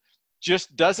person,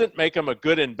 just doesn't make them a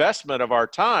good investment of our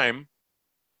time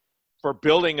for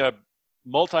building a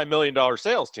multi-million-dollar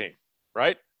sales team,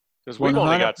 right? Because we've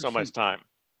only got so much time.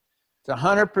 It's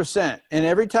 100%. And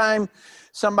every time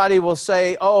somebody will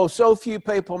say, oh, so few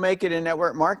people make it in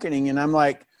network marketing, and I'm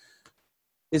like,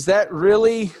 is that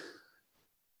really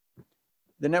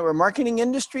the network marketing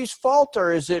industry's fault,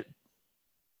 or is it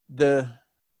the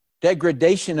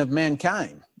degradation of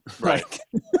mankind? Right.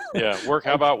 Yeah.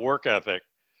 How about work ethic?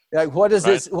 Like, what does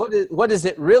this? What does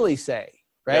it really say?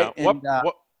 Right. Yeah.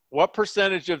 What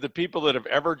percentage of the people that have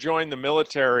ever joined the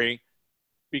military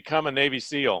become a Navy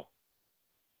SEAL?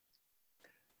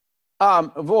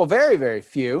 Well, very, very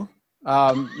few.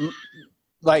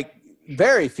 Like,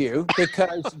 very few,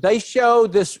 because they show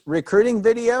this recruiting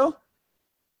video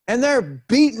and they're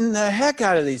beating the heck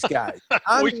out of these guys.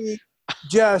 I mean,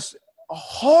 just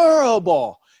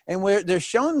horrible. And you're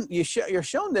shown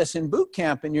this in boot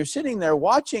camp, and you're sitting there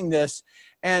watching this.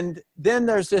 And then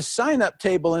there's this sign-up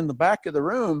table in the back of the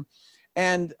room,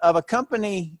 and of a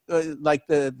company like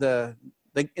in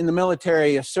the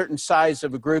military, a certain size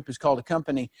of a group is called a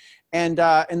company. And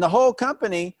in the whole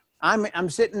company, I'm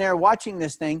sitting there watching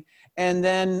this thing, and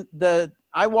then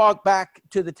I walk back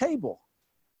to the table,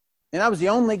 and I was the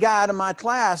only guy out of my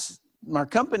class, my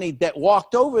company, that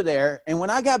walked over there. And when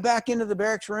I got back into the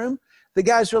barracks room, the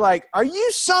guys were like, "Are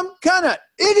you some kind of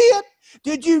idiot?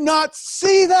 Did you not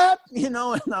see that?" And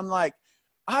I'm like,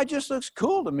 "I just looks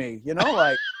cool to me."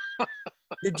 Like,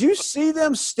 did you see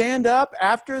them stand up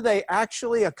after they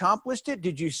actually accomplished it?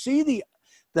 Did you see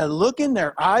the look in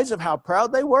their eyes of how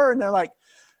proud they were? And they're like,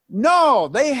 no,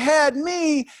 they had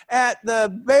me at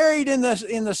the buried in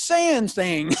the sand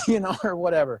thing, or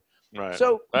whatever. Right.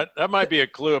 So that might be a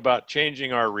clue about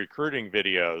changing our recruiting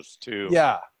videos to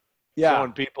yeah.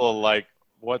 showing people like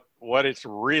what it's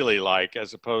really like,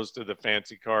 as opposed to the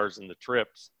fancy cars and the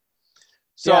trips.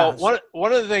 So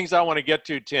one of the things I want to get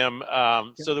to, Tim,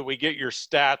 so that we get your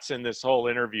stats in this whole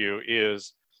interview,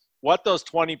 is what those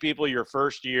 20 people your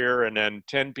first year and then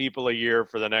 10 people a year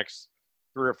for the next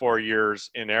 3 or 4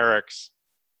 years in Ariix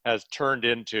has turned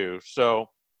into. So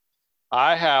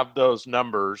I have those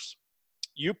numbers.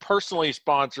 You personally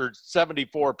sponsored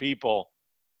 74 people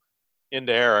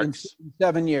into Ariix. In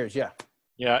 7 years, yeah.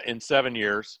 Yeah, in 7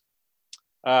 years.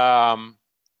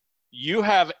 You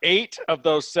have 8 of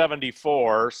those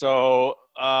 74, so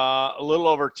a little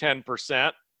over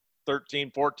 10%,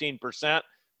 13, 14%,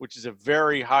 which is a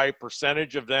very high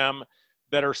percentage of them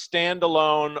that are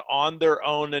standalone, on their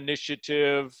own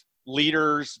initiative,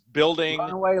 leaders, building.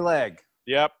 Runaway leg.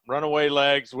 Yep, runaway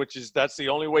legs, that's the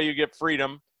only way you get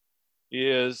freedom,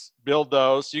 is build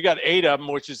those. So you got 8 of them,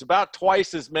 which is about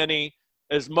twice as many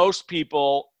as most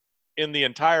people in the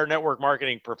entire network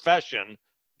marketing profession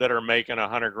that are making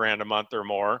 $100,000 a month or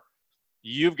more.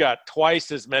 You've got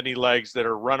twice as many legs that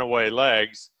are runaway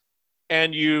legs,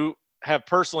 and you have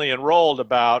personally enrolled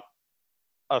about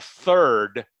a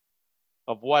third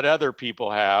of what other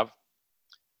people have.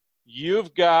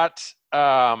 You've got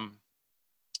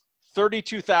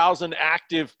 32,000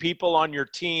 active people on your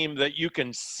team that you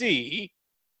can see.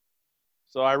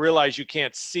 So I realize you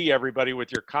can't see everybody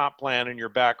with your comp plan in your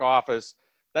back office.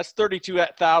 That's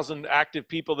 32,000 active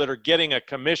people that are getting a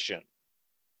commission.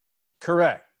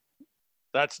 Correct.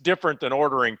 That's different than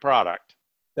ordering product.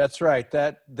 That's right.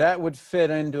 That would fit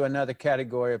into another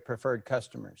category of preferred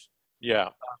customers. Yeah.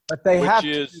 But they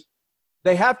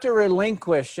have to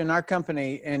relinquish in our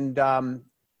company, and in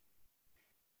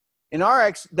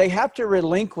Ariix, they have to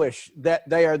relinquish that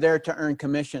they are there to earn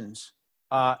commissions.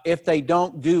 If they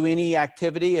don't do any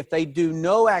activity, if they do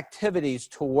no activities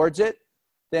towards it,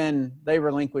 then they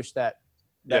relinquish that.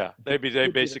 Yeah, they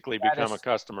basically become a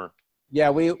customer. Yeah,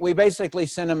 we basically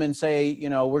send them and say, we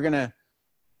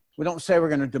don't say we're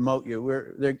gonna demote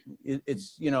you.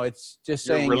 It's just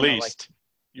saying you're released.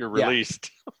 You're released.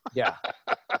 Yeah.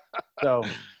 So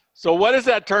what has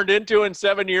that turned into in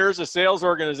 7 years? A sales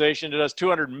organization that does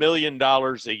 $200 million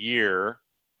a year,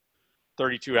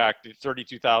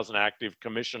 32,000 active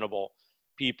commissionable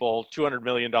people, $200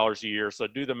 million a year. So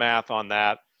do the math on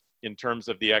that in terms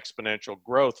of the exponential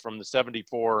growth from the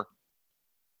 74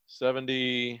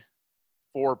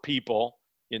 people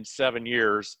in 7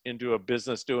 years into a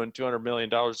business doing $200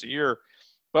 million a year.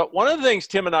 But one of the things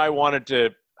Tim and I wanted to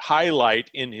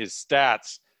highlight in his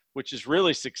stats, which is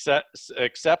really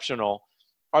exceptional,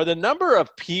 are the number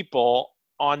of people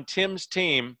on Tim's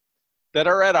team that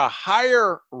are at a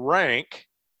higher rank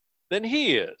than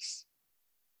he is,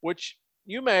 which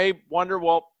you may wonder,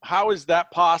 well, how is that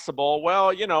possible?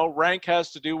 Well, rank has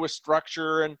to do with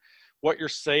structure and what your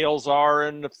sales are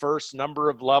and the first number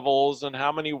of levels and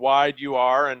how many wide you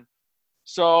are. And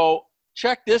so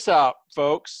check this out,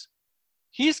 folks.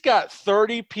 He's got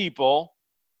 30 people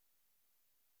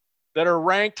that are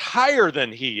ranked higher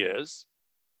than he is,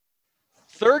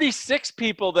 36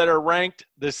 people that are ranked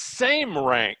the same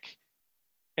rank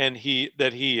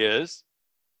that he is,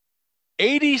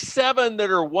 87 that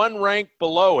are one rank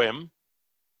below him,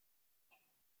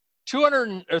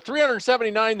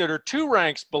 379 that are 2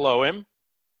 ranks below him,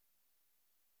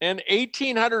 and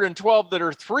 1,812 that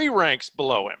are 3 ranks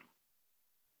below him.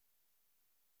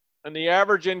 And the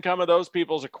average income of those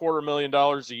people is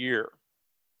 $250,000 a year.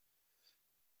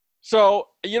 So,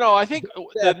 I think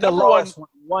the lowest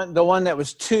one, the one that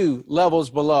was 2 levels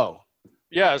below.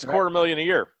 Yeah, it's $250,000 a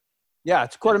year. Yeah,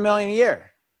 it's $250,000 a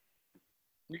year.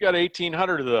 You got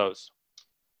 1,800 of those.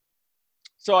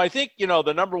 So I think,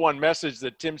 the number one message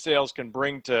that Tim Sales can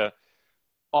bring to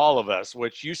all of us,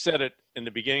 which you said it in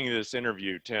the beginning of this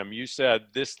interview, Tim, you said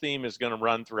this theme is going to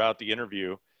run throughout the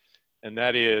interview. And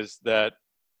that is that,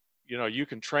 you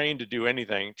can train to do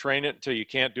anything, train it until you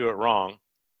can't do it wrong.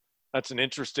 That's an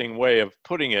interesting way of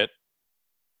putting it.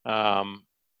 But,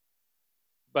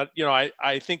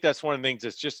 I think that's one of the things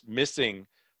that's just missing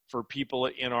for people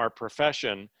in our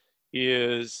profession,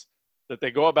 is that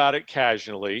they go about it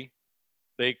casually.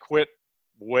 They quit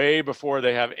way before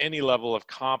they have any level of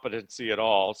competency at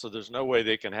all. So there's no way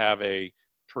they can have a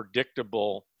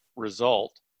predictable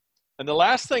result. And the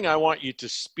last thing I want you to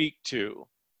speak to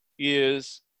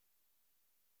is,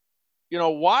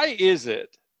 why is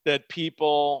it that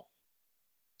people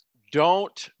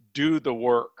don't do the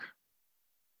work?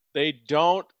 They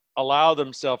don't allow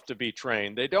themselves to be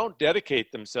trained. They don't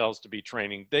dedicate themselves to be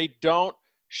training. They don't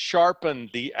sharpen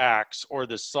the axe or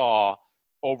the saw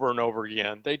over and over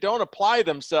again. They don't apply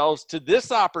themselves to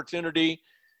this opportunity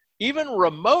even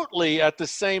remotely at the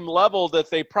same level that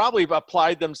they probably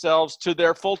applied themselves to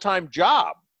their full-time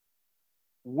job,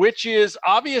 which is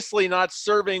obviously not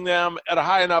serving them at a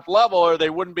high enough level, or they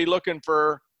wouldn't be looking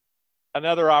for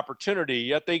another opportunity.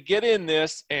 Yet they get in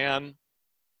this, and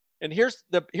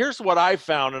here's what I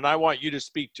found, and I want you to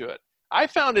speak to it. I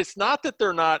found it's not that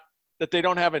they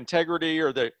don't have integrity,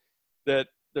 or that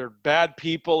they're bad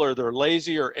people, or they're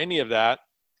lazy, or any of that.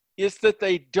 It's that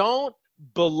they don't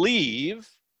believe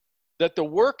that the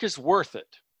work is worth it.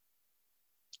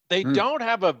 They don't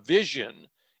have a vision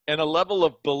and a level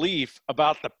of belief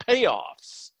about the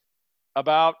payoffs,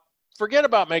 forget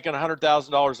about making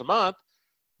 $100,000 a month.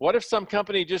 What if some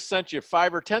company just sent you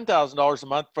 $5,000 or $10,000 a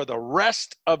month for the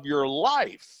rest of your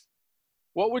life?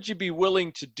 What would you be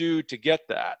willing to do to get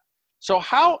that? So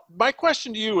my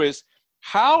question to you is,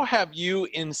 how have you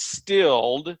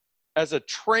instilled as a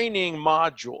training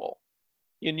module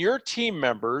in your team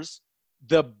members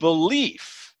the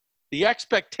belief, the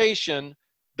expectation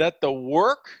that the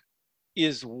work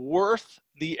is worth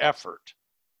the effort,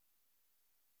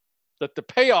 that the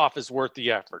payoff is worth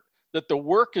the effort, that the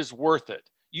work is worth it?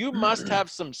 You must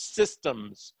have some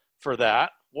systems for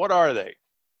that. What are they?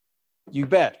 You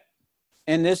bet.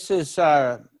 And this is,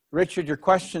 Richard, your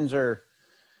questions are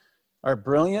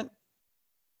brilliant,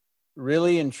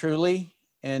 really and truly.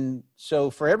 And so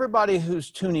for everybody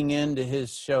who's tuning in to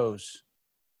his shows,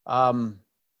 I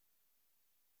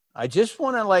just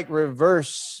want to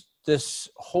reverse this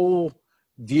whole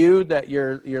view that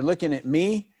you're looking at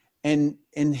me, and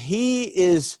he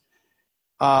is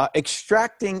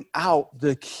extracting out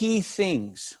the key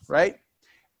things, right?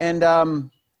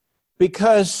 And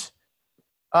because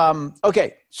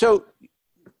okay, so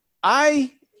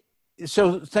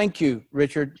thank you,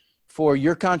 Richard, for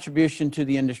your contribution to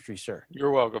the industry, sir.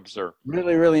 You're welcome, sir.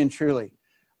 Really, really, and truly.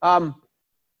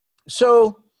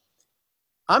 So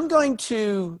I'm going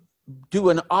to do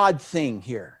an odd thing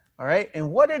here, all right?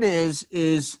 And what it is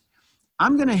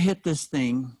I'm going to hit this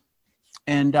thing,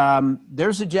 and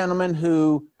there's a gentleman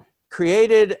who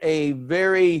created a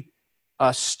very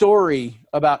story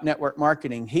about network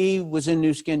marketing. He was in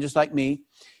New Skin just like me.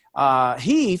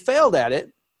 He failed at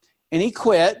it, and he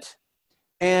quit.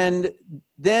 And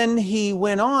then he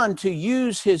went on to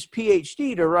use his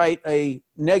PhD to write a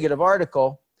negative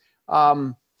article.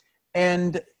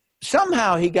 And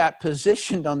somehow he got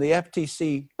positioned on the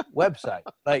FTC website.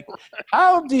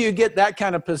 How do you get that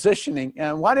kind of positioning?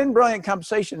 And why didn't Brilliant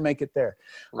Compensation make it there?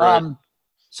 Right.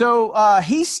 So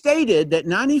he stated that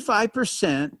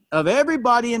 95% of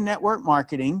everybody in network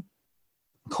marketing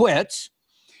quits.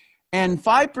 And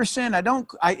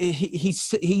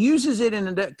 5%, he uses it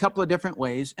in a couple of different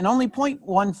ways, and only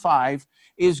 0.15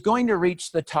 is going to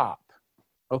reach the top.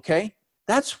 Okay?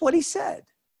 That's what he said.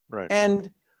 Right. And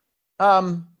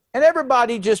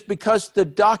everybody, just because the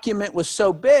document was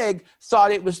so big,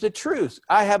 thought it was the truth.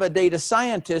 I have a data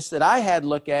scientist that I had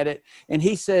look at it, and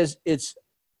he says it's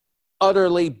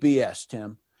utterly BS,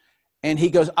 Tim. And he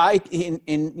goes,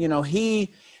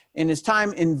 he in his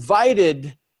time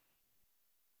invited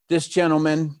this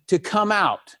gentleman to come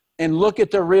out and look at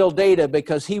the real data,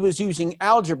 because he was using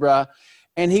algebra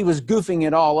and he was goofing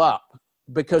it all up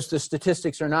because the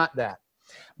statistics are not that.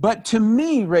 But to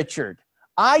me, Richard,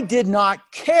 I did not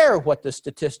care what the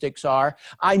statistics are.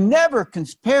 I never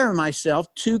compare myself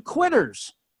to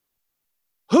quitters.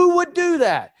 Who would do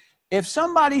that? If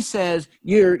somebody says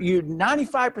you're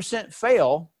 95%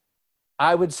 fail,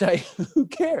 I would say, who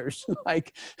cares? My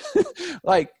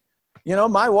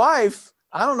wife,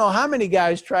 I don't know how many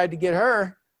guys tried to get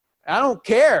her. I don't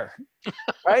care,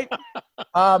 right?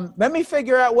 Let me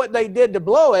figure out what they did to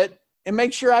blow it and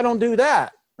make sure I don't do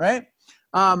that, right?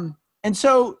 And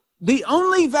so the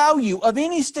only value of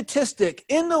any statistic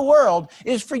in the world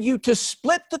is for you to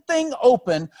split the thing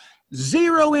open,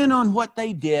 zero in on what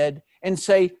they did, and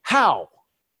say, how?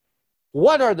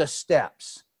 What are the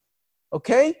steps?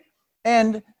 Okay?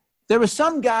 And there was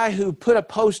some guy who put a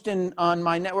post on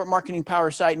my Network Marketing Power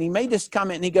site, and he made this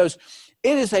comment, and he goes,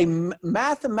 it is a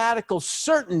mathematical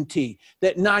certainty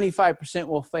that 95%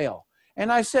 will fail.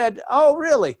 And I said, oh,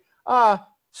 really?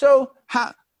 So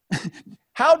how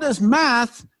does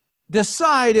math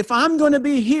decide if I'm going to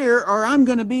be here or I'm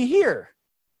going to be here?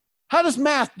 How does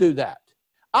math do that?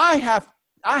 I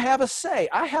have a say.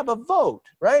 I have a vote,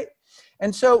 right?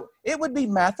 And so it would be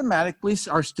mathematically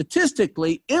or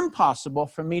statistically impossible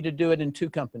for me to do it in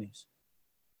two companies,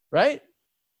 right?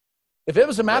 If it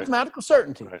was a mathematical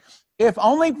certainty, if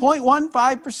only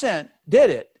 0.15% did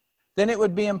it, then it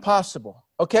would be impossible.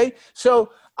 Okay.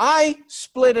 So I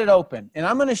split it open, and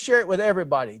I'm going to share it with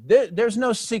everybody. There's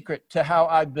no secret to how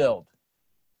I build.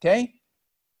 Okay.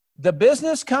 The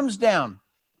business comes down.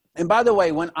 And by the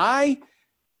way, when I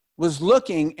was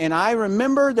looking, and I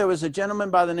remember there was a gentleman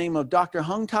by the name of Dr.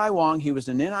 Hung Tai Wong. He was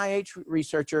an NIH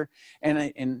researcher,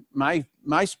 and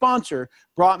my sponsor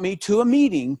brought me to a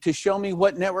meeting to show me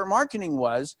what network marketing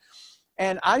was.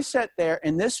 And I sat there,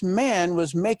 and this man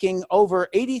was making over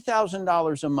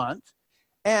 $80,000 a month.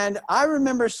 And I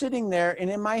remember sitting there,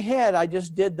 and in my head, I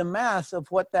just did the math of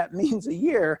what that means a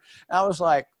year. I was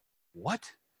like, what?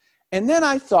 And then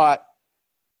I thought,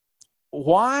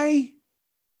 why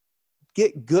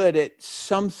get good at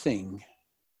something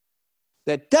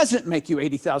that doesn't make you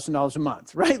 $80,000 a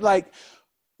month, right? Like,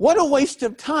 what a waste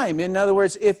of time. In other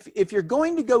words, if you're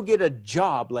going to go get a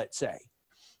job, let's say,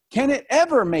 can it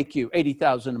ever make you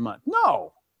 $80,000 a month?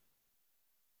 No.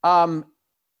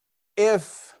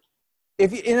 If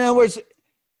in other words,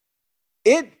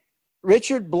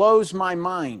 Richard, blows my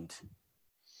mind.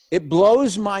 It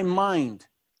blows my mind.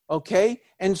 Okay.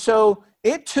 And so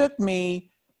it took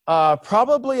me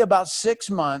probably about 6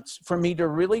 months for me to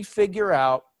really figure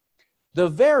out the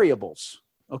variables.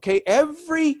 Okay.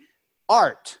 Every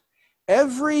art,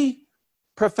 every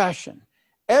profession,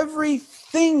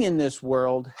 everything in this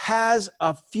world has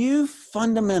a few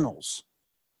fundamentals.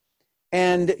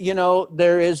 And, you know,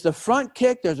 there is the front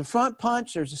kick, there's a front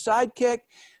punch, there's a side kick.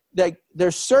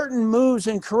 There's certain moves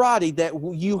in karate that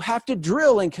you have to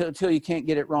drill until you can't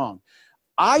get it wrong.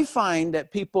 I find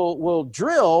that people will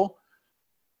drill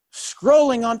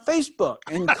scrolling on Facebook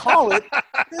and call it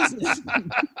business.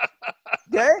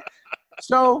 Okay?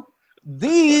 So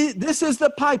this is the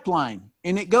pipeline,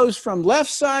 and it goes from left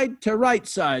side to right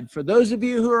side. For those of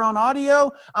you who are on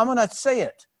audio, I'm going to say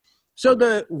it. So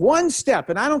the one step,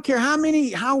 and I don't care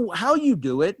how you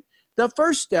do it, the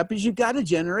first step is you got to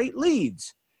generate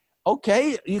leads.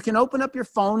 Okay, you can open up your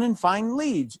phone and find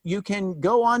leads. You can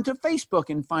go onto Facebook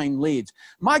and find leads.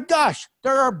 My gosh,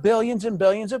 there are billions and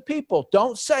billions of people.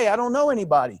 Don't say, I don't know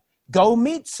anybody. Go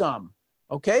meet some,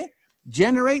 okay?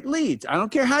 Generate leads. I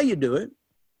don't care how you do it.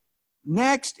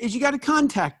 Next is you got to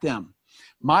contact them.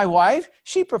 My wife,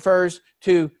 she prefers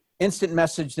to instant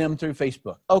message them through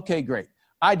Facebook. Okay, great.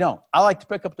 I don't. I like to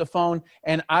pick up the phone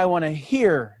and I want to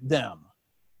hear them.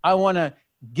 I want to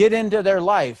get into their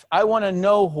life. I want to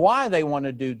know why they want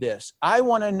to do this. I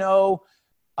want to know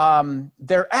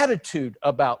their attitude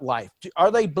about life.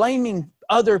 Are they blaming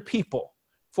other people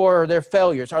for their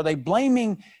failures? Are they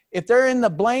blaming, if they're in the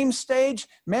blame stage,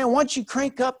 man, once you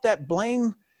crank up that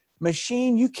blame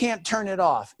machine, you can't turn it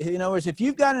off. In other words, if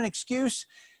you've got an excuse,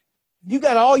 you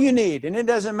got all you need, and it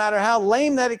doesn't matter how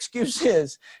lame that excuse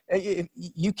is.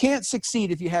 You can't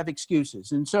succeed if you have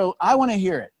excuses. And so I want to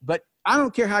hear it, but I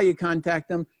don't care how you contact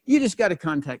them. You just got to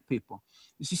contact people.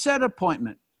 You set an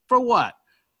appointment for what?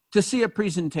 To see a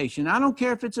presentation. I don't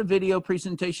care if it's a video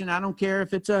presentation. I don't care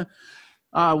if it's a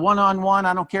one-on-one.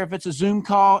 I don't care if it's a Zoom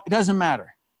call. It doesn't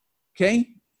matter. Okay.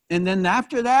 And then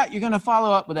after that, you're going to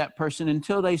follow up with that person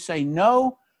until they say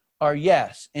no or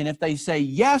yes. And if they say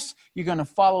yes, you're going to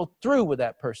follow through with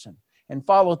that person. And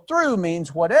follow through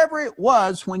means whatever it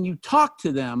was when you talked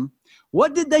to them,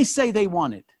 what did they say they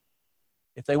wanted?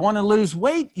 If they want to lose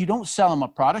weight, you don't sell them a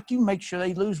product. You make sure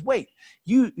they lose weight.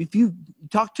 If you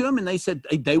talk to them and they said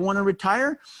they want to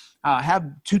retire, have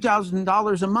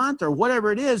 $2,000 a month or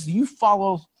whatever it is, you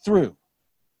follow through,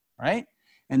 right?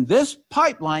 And this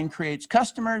pipeline creates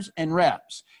customers and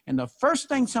reps. And the first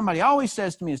thing somebody always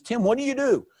says to me is, Tim, what do you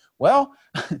do? Well,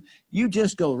 you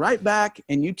just go right back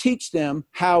and you teach them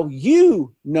how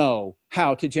you know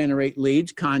how to generate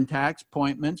leads, contacts,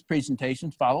 appointments,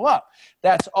 presentations, follow up.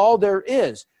 That's all there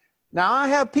is. Now, I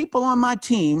have people on my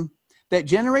team that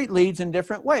generate leads in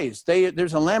different ways.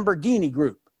 There's a Lamborghini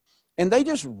group, and they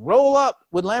just roll up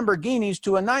with Lamborghinis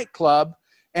to a nightclub,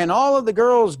 and all of the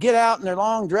girls get out in their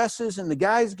long dresses, and the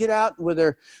guys get out with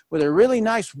their really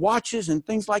nice watches and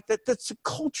things like that. That's a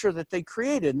culture that they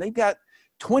created, and they've got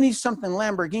 20-something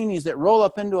Lamborghinis that roll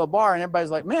up into a bar, and everybody's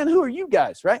like, man, who are you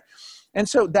guys, right? And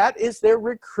so that is their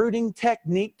recruiting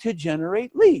technique to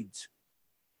generate leads.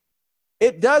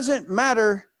 It doesn't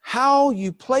matter how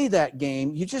you play that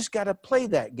game. You just got to play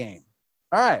that game.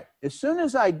 All right. As soon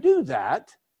as I do that,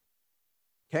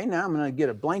 okay, now I'm going to get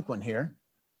a blank one here.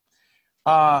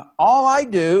 All I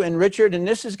do, and Richard, and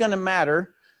this is going to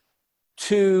matter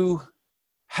to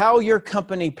how your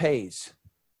company pays.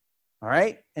 All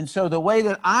right. And so the way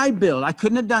that I build, I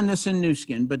couldn't have done this in Nu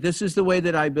Skin, but this is the way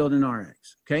that I build an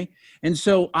Ariix. Okay. And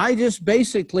so I just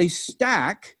basically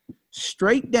stack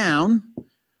straight down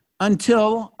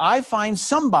until I find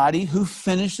somebody who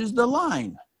finishes the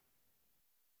line.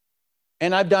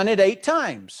 And I've done it 8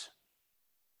 times.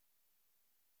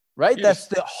 Right? That's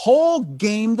the whole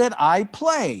game that I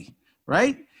play,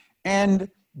 right? And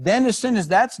then as soon as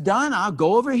that's done, I'll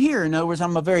go over here. In other words,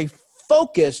 I'm a very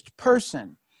focused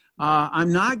person.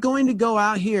 I'm not going to go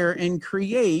out here and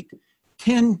create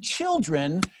 10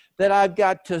 children that I've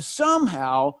got to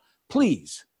somehow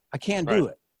please. I can't do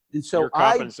it. And so your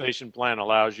compensation plan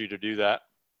allows you to do that.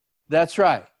 That's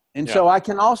right. And so I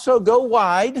can also go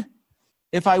wide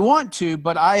if I want to,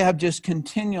 but I have just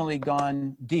continually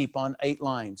gone deep on 8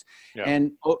 lines. Yeah.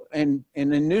 And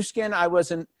in New Skin, I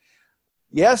was a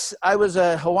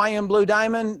Hawaiian Blue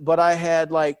Diamond, but I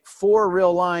had like 4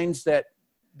 real lines that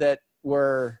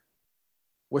were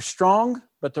strong,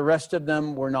 but the rest of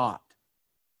them were not.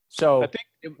 So I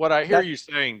think what I hear you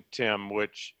saying, Tim,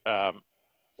 which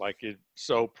is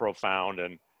so profound,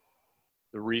 and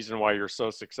the reason why you're so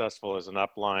successful as an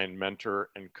upline mentor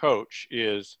and coach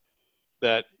is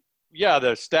that,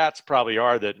 the stats probably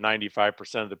are that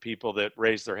 95% of the people that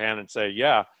raise their hand and say,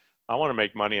 I want to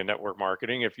make money in network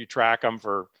marketing. If you track them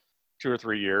for 2 or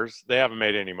 3 years, they haven't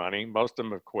made any money. Most of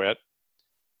them have quit.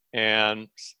 And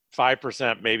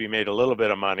 5% maybe made a little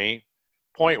bit of money.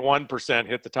 0.1%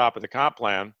 hit the top of the comp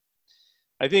plan.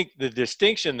 I think the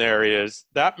distinction there is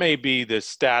that may be the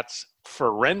stats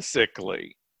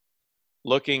forensically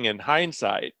looking in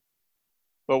hindsight.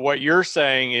 But what you're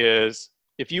saying is,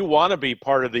 if you want to be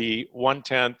part of the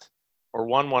 1/10 or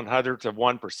 1/100th of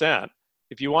 1%,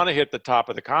 if you want to hit the top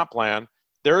of the comp plan,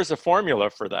 there is a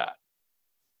formula for that.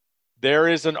 There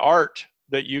is an art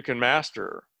that you can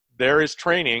master. There is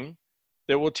training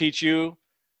that will teach you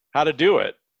how to do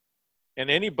it. And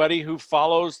anybody who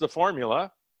follows the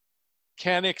formula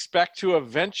can expect to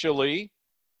eventually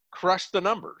crush the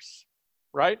numbers,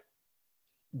 right?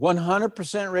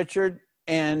 100%, Richard.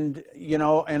 And,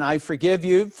 and I forgive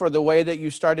you for the way that you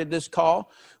started this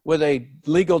call with a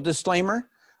legal disclaimer.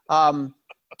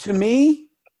 To me,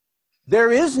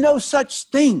 there is no such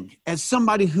thing as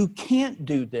somebody who can't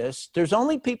do this. There's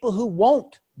only people who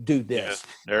won't do this.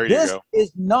 Yeah, there you go. This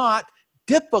is not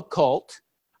difficult.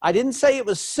 I didn't say it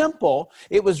was simple.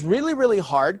 It was really, really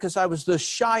hard because I was the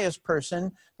shyest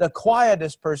person, the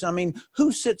quietest person. I mean,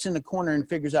 who sits in the corner and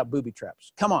figures out booby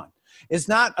traps? Come on. It's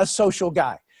not a social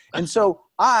guy. And so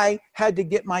I had to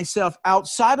get myself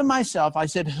outside of myself. I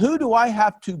said, who do I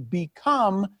have to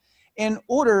become in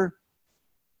order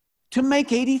to make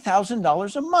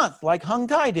 $80,000 a month like Hung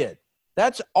Tai did?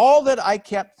 That's all that I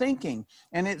kept thinking.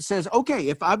 And it says, okay,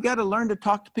 if I've got to learn to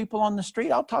talk to people on the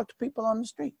street, I'll talk to people on the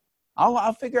street.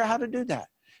 I'll figure out how to do that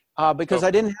because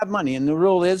I didn't have money. And the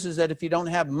rule is that if you don't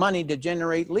have money to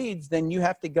generate leads, then you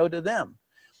have to go to them.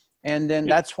 And then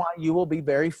that's why you will be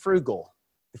very frugal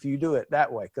if you do it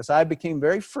that way. Because I became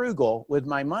very frugal with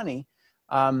my money.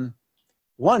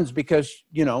 One's because,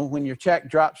 when your check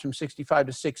drops from 65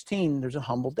 to 16, there's a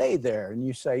humble day there. And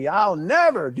you say, I'll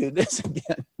never do this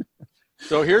again.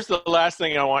 So here's the last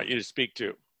thing I want you to speak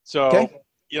to. So,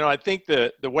 I think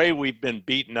the way we've been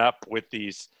beaten up with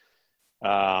these,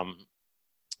 the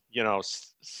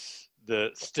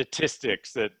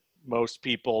statistics that most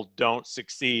people don't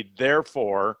succeed.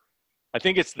 Therefore, I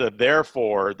think it's the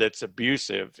therefore that's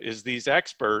abusive, is these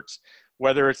experts,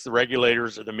 whether it's the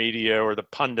regulators or the media or the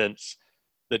pundits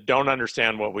that don't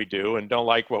understand what we do and don't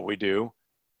like what we do.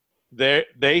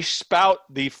 They spout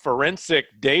the forensic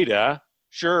data.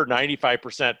 Sure,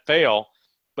 95% fail,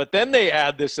 but then they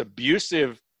add this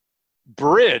abusive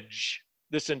bridge,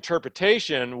 this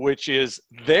interpretation, which is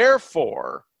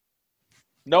therefore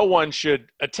no one should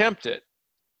attempt it.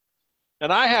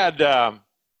 And I had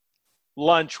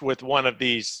lunch with one of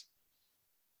these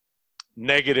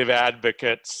negative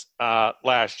advocates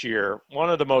last year, one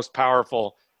of the most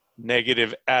powerful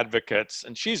negative advocates,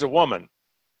 and she's a woman.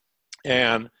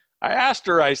 And I asked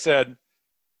her, I said,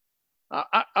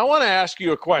 I want to ask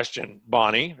you a question,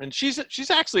 Bonnie. And she's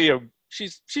actually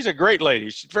she's a great lady.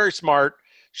 She's very smart.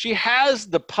 She has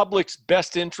the public's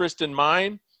best interest in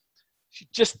mind. She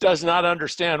just does not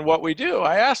understand what we do.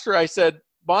 I asked her, I said,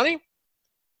 Bonnie,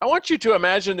 I want you to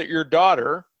imagine that your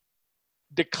daughter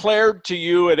declared to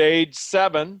you at age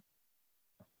 7,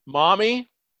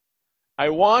 Mommy, I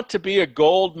want to be a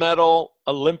gold medal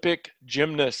Olympic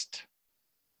gymnast.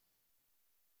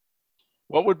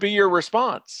 What would be your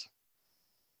response?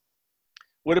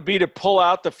 Would it be to pull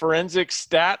out the forensic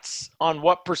stats on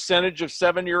what percentage of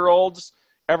 7-year-olds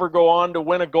ever go on to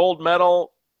win a gold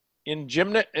medal in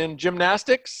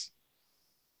gymnastics?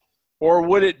 Or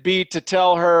would it be to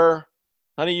tell her,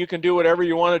 honey, you can do whatever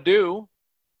you want to do.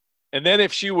 And then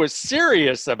if she was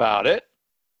serious about it,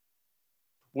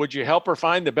 would you help her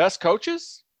find the best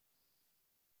coaches?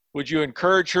 Would you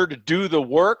encourage her to do the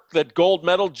work that gold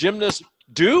medal gymnasts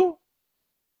do?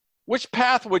 Which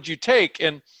path would you take?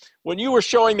 And when you were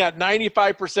showing that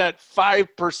 95%,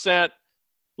 5%,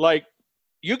 like,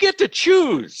 you get to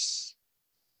choose.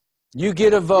 You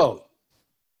get a vote.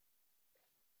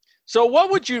 So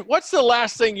what's the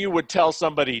last thing you would tell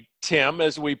somebody, Tim,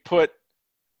 as we put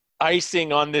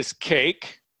icing on this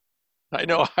cake? I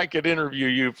know I could interview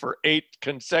you for 8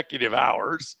 consecutive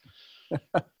hours.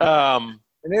 And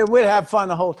we'd have fun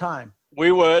the whole time.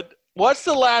 We would. What's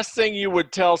the last thing you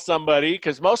would tell somebody?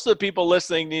 Because most of the people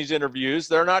listening to these interviews,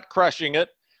 they're not crushing it.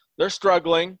 They're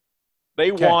struggling.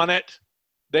 They want it.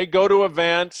 They go to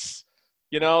events.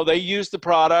 You know, they use the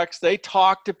products. They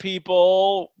talk to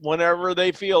people whenever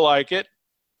they feel like it.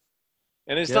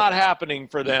 And it's not happening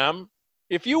for them.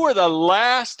 If you were the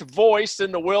last voice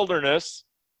in the wilderness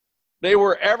they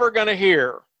were ever going to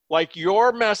hear, like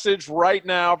your message right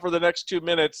now for the next 2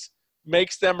 minutes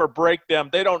makes them or break them,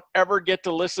 they don't ever get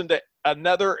to listen to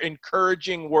another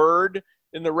encouraging word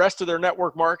in the rest of their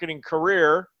network marketing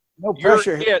career. No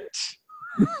pressure. You're it.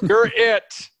 You're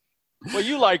it. Well,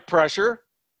 you like pressure.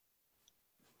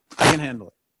 I can handle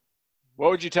it.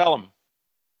 What would you tell them?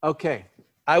 Okay.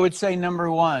 I would say number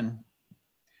one,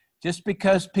 just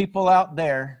because people out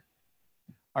there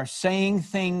are saying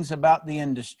things about the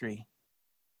industry,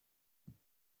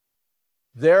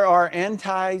 there are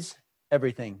antis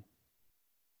everything.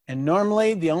 And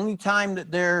normally the only time that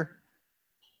they're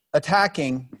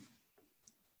attacking,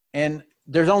 and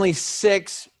there's only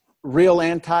 6 real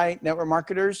anti-network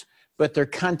marketers, but their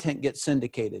content gets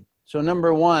syndicated. So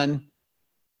number one,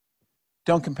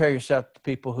 don't compare yourself to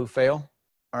people who fail.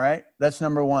 All right. That's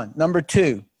number one. Number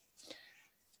two,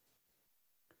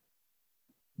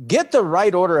 get the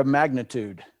right order of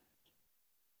magnitude.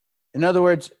 In other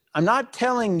words, I'm not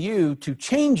telling you to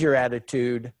change your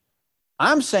attitude.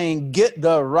 I'm saying get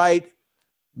the right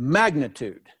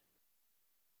magnitude.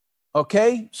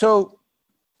 Okay. So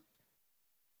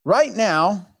right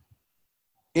now,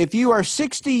 if you are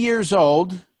 60 years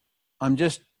old, I'm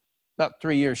just about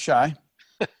 3 years shy,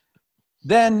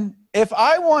 then if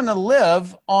I want to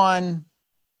live on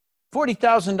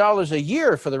 $40,000 a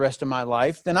year for the rest of my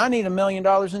life, then I need $1 million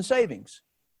in savings.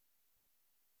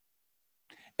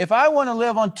 If I want to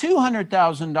live on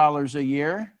 $200,000 a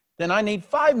year, then I need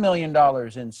 $5 million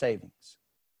in savings.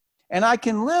 And I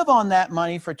can live on that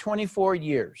money for 24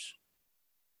 years.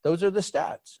 Those are the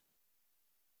stats.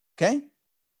 Okay?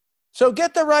 So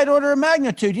get the right order of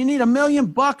magnitude. You need $1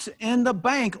 million in the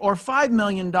bank or $5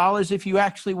 million if you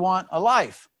actually want a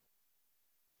life.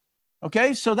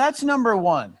 Okay, so that's number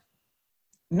one.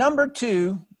 Number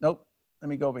two, nope, let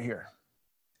me go over here.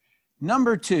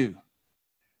 Number two,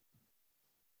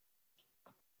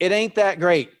 it ain't that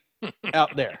great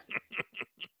out there.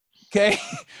 Okay,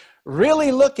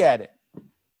 really look at it.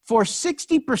 For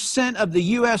 60% of the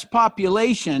U.S.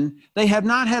 population, they have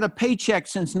not had a paycheck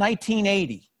since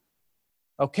 1980.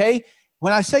 Okay?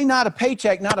 When I say not a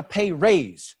paycheck, not a pay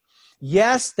raise.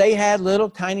 Yes, they had little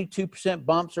tiny 2%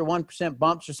 bumps or 1%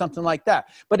 bumps or something like that,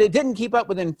 but it didn't keep up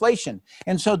with inflation.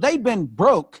 And so they've been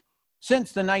broke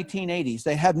since the 1980s.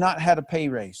 They have not had a pay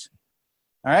raise.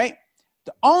 All right?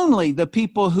 Only the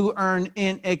people who earn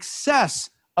in excess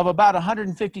of about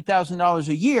 $150,000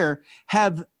 a year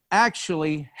have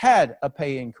actually had a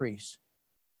pay increase.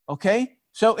 Okay?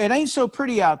 So it ain't so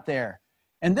pretty out there.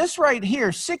 And this right here,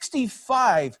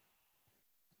 $65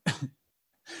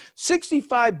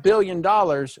 billion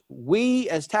we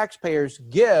as taxpayers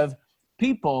give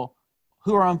people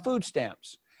who are on food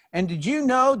stamps. And did you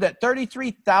know that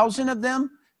 33,000 of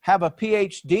them have a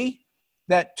PhD?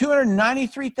 That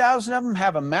 293,000 of them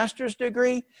have a master's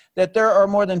degree? That there are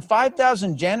more than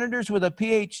 5,000 janitors with a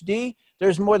PhD?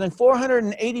 There's more than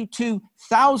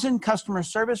 482,000 customer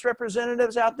service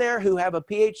representatives out there who have a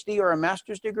PhD or a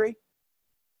master's degree?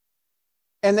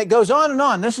 And it goes on and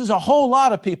on. This is a whole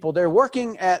lot of people. They're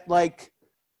working at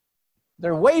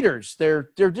they're waiters.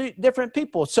 They're different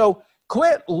people. So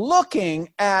quit looking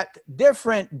at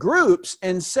different groups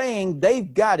and saying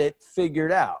they've got it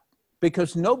figured out,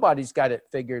 because nobody's got it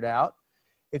figured out.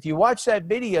 If you watch that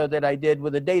video that I did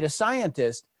with a data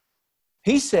scientist,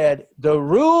 he said the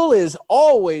rule is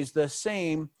always the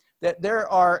same, that there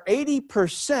are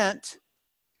 80%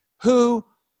 who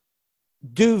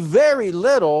do very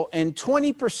little and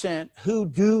 20% who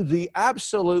do the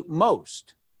absolute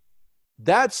most.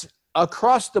 That's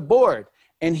across the board.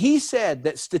 And he said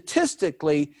that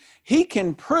statistically, he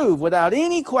can prove without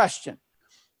any question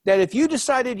that if you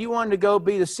decided you wanted to go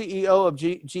be the CEO of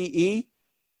GE,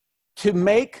 to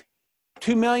make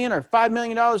 $2 million or $5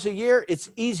 million a year, it's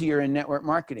easier in network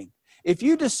marketing. If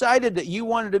you decided that you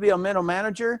wanted to be a middle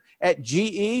manager at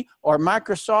GE or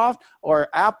Microsoft or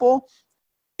Apple,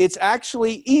 it's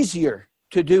actually easier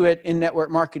to do it in network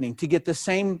marketing to get the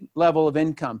same level of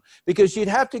income, because you'd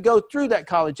have to go through that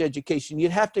college education.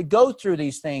 You'd have to go through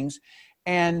these things,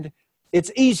 and it's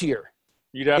easier.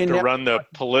 You'd have to run the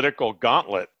political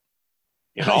gauntlet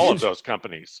in all of those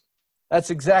companies. That's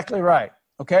exactly right.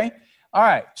 Okay. All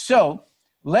right. So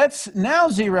let's now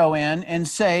zero in and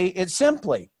say it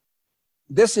simply.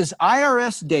 This is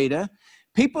IRS data.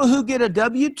 People who get a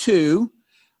W-2,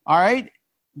 all right,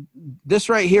 this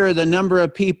right here are the number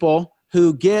of people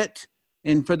who get,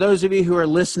 and for those of you who are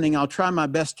listening, I'll try my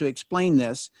best to explain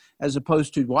this as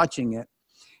opposed to watching it,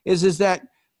 is that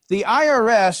the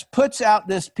IRS puts out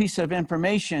this piece of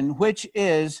information, which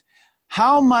is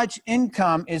how much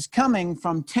income is coming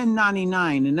from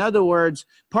 1099. In other words,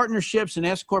 partnerships and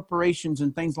S corporations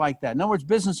and things like that. In other words,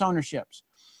 business ownerships.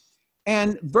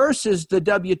 And versus the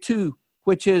W-2,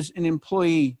 which is an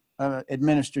employee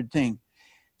administered thing.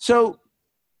 So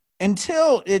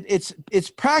until it's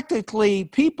practically,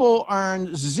 people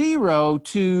earn zero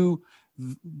to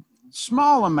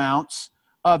small amounts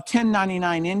of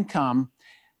 1099 income,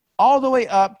 all the way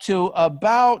up to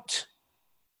about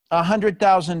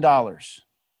 $100,000.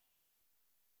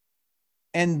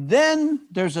 And then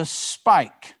there's a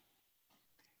spike.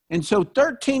 And so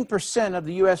 13% of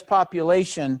the U.S.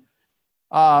 population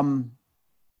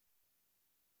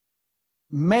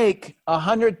make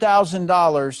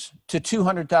 $100,000 to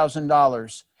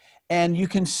 $200,000. And you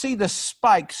can see the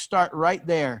spike start right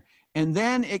there. And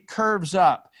then it curves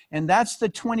up. And that's the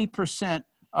 20%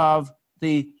 of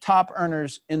the top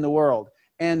earners in the world.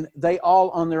 And they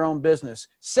all own their own business.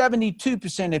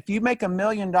 72%, if you make $1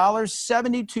 million,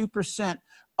 72%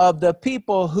 of the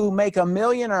people who make $1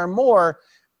 million or more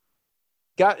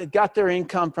got their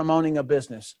income from owning a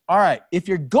business. All right, if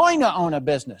you're going to own a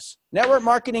business, network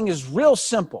marketing is real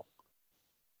simple.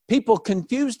 People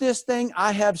confuse this thing.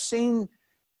 I have seen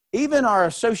even our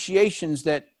associations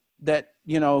that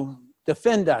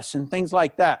defend us and things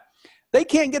like that. They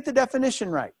can't get the definition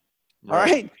right. All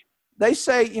right. They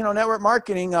say, network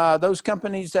marketing, those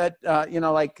companies that,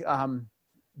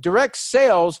 direct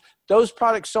sales, those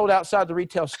products sold outside the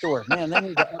retail store. Man, they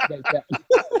need to update that.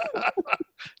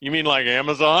 You mean like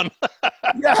Amazon?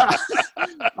 Yeah.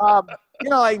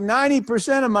 Like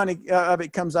 90% of money of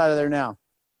it comes out of there now.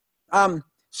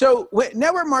 So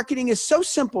network marketing is so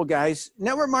simple, guys.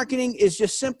 Network marketing is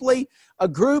just simply a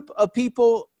group of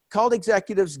people called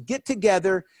executives get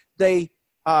together. They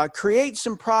create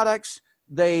some products.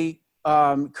 They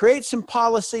create some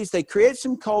policies. They create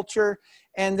some culture.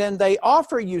 And then they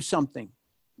offer you something.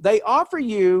 They offer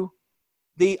you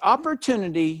the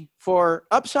opportunity for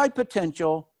upside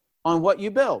potential on what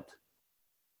you build.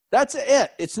 That's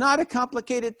it. It's not a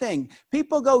complicated thing.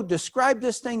 People go describe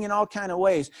this thing in all kinds of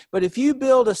ways. But if you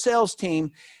build a sales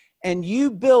team and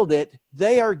you build it,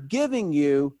 they are giving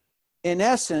you, in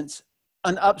essence,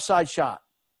 an upside shot.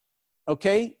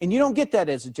 Okay? And you don't get that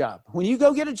as a job. When you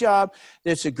go get a job,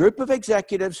 there's a group of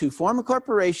executives who form a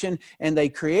corporation and they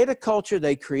create a culture,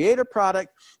 they create a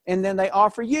product, and then they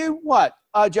offer you what?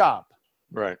 A job.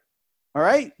 Right. All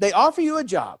right? They offer you a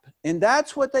job, and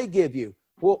that's what they give you.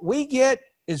 What we get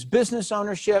is business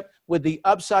ownership with the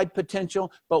upside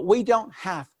potential, but we don't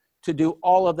have to do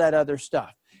all of that other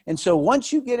stuff. And so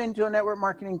once you get into a network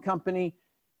marketing company,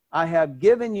 I have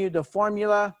given you the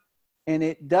formula, and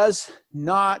it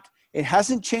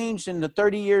hasn't changed in the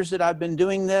 30 years that I've been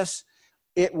doing this.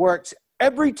 It works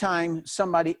every time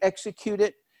somebody execute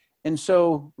it. And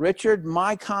so, Richard,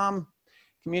 my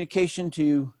communication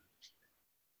to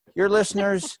your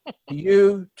listeners, to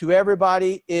you, to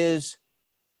everybody is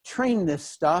train this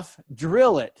stuff,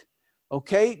 drill it,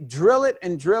 okay? Drill it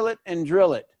and drill it and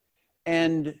drill it.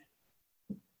 And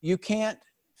you can't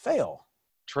fail.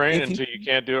 Train until you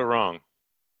can't do it wrong.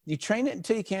 You train it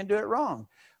until you can't do it wrong.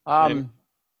 And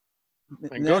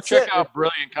go check out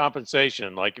Brilliant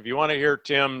Compensation. Like if you want to hear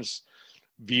Tim's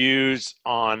views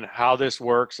on how this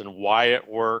works and why it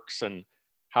works and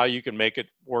how you can make it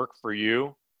work for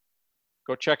you,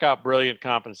 go check out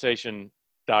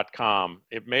brilliantcompensation.com.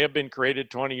 It may have been created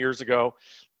 20 years ago,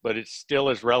 but it's still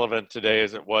as relevant today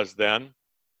as it was then.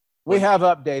 We have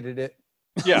updated it.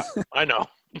 Yeah, I know.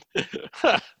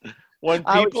 I would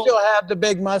still have the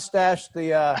big mustache,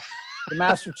 the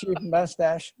Master Chief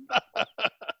mustache.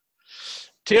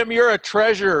 Tim, you're a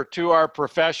treasure to our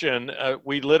profession.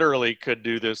 We literally could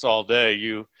do this all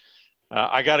day.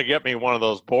 I got to get me one of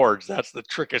those boards. That's the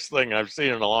trickiest thing I've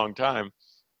seen in a long time.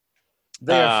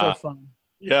 They are so fun.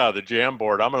 Yeah, the Jam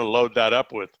board. I'm going to load that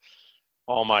up with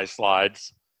all my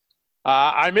slides.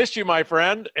 I missed you, my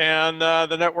friend, and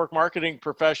the network marketing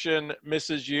profession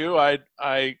misses you.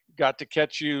 I got to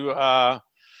catch you, I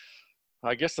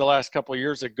guess, the last couple of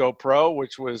years at GoPro,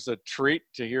 which was a treat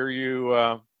to hear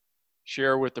you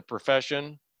share with the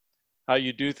profession how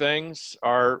you do things.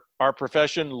 Our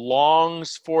profession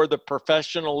longs for the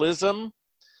professionalism,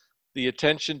 the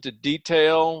attention to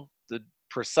detail, the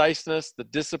preciseness, the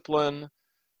discipline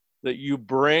that you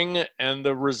bring, and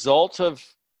the result of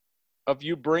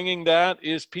you bringing that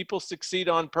is people succeed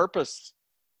on purpose.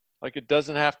 Like, it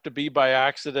doesn't have to be by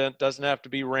accident, doesn't have to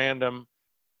be random,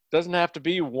 doesn't have to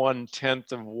be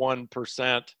 1/10 of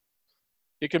 1%.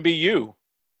 It can be you.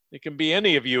 It can be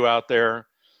any of you out there.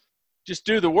 Just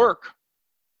do the work,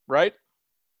 right?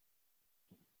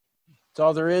 That's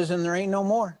all there is, and there ain't no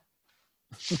more.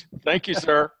 Thank you,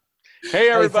 sir.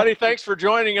 Hey, everybody, thanks for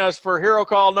joining us for Hero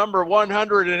Call number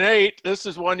 108. This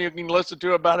is one you can listen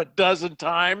to about a dozen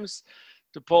times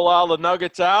to pull all the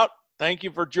nuggets out. Thank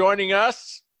you for joining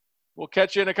us. We'll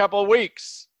catch you in a couple of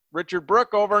weeks. Richard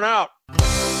Brook, over and out.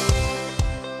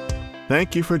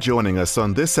 Thank you for joining us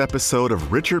on this episode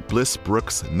of Richard Bliss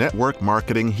Brooks' Network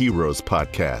Marketing Heroes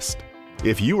podcast.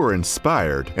 If you are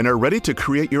inspired and are ready to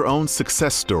create your own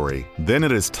success story, then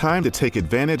it is time to take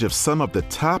advantage of some of the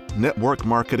top network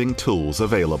marketing tools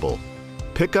available.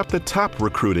 Pick up the top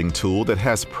recruiting tool that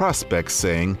has prospects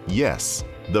saying yes,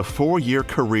 the 4-year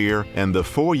career and the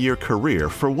 4-year career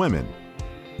for women.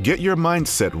 Get your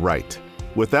mindset right.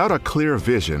 Without a clear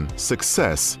vision,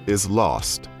 success is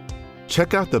lost.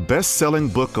 Check out the best-selling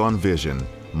book on vision,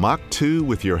 Mach 2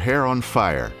 with Your Hair on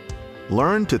Fire.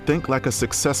 Learn to think like a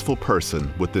successful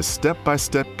person with this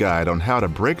step-by-step guide on how to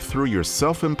break through your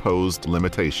self-imposed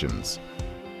limitations.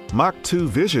 Mach 2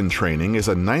 Vision Training is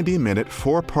a 90-minute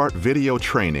 4-part video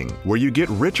training where you get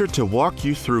Richard to walk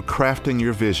you through crafting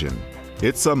your vision.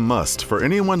 It's a must for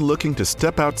anyone looking to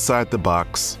step outside the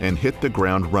box and hit the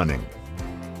ground running.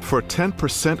 For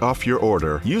 10% off your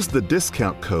order, use the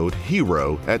discount code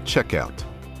HERO at checkout.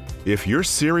 If you're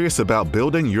serious about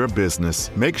building your business,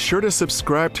 make sure to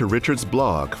subscribe to Richard's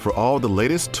blog for all the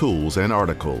latest tools and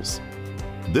articles.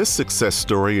 This success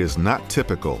story is not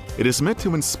typical. It is meant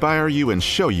to inspire you and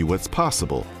show you what's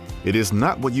possible. It is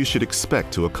not what you should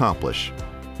expect to accomplish.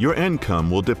 Your income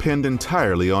will depend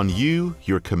entirely on you,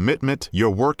 your commitment,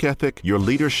 your work ethic, your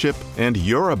leadership, and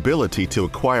your ability to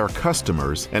acquire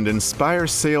customers and inspire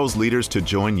sales leaders to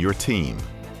join your team.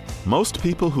 Most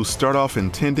people who start off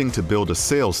intending to build a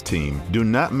sales team do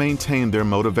not maintain their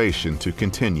motivation to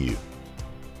continue.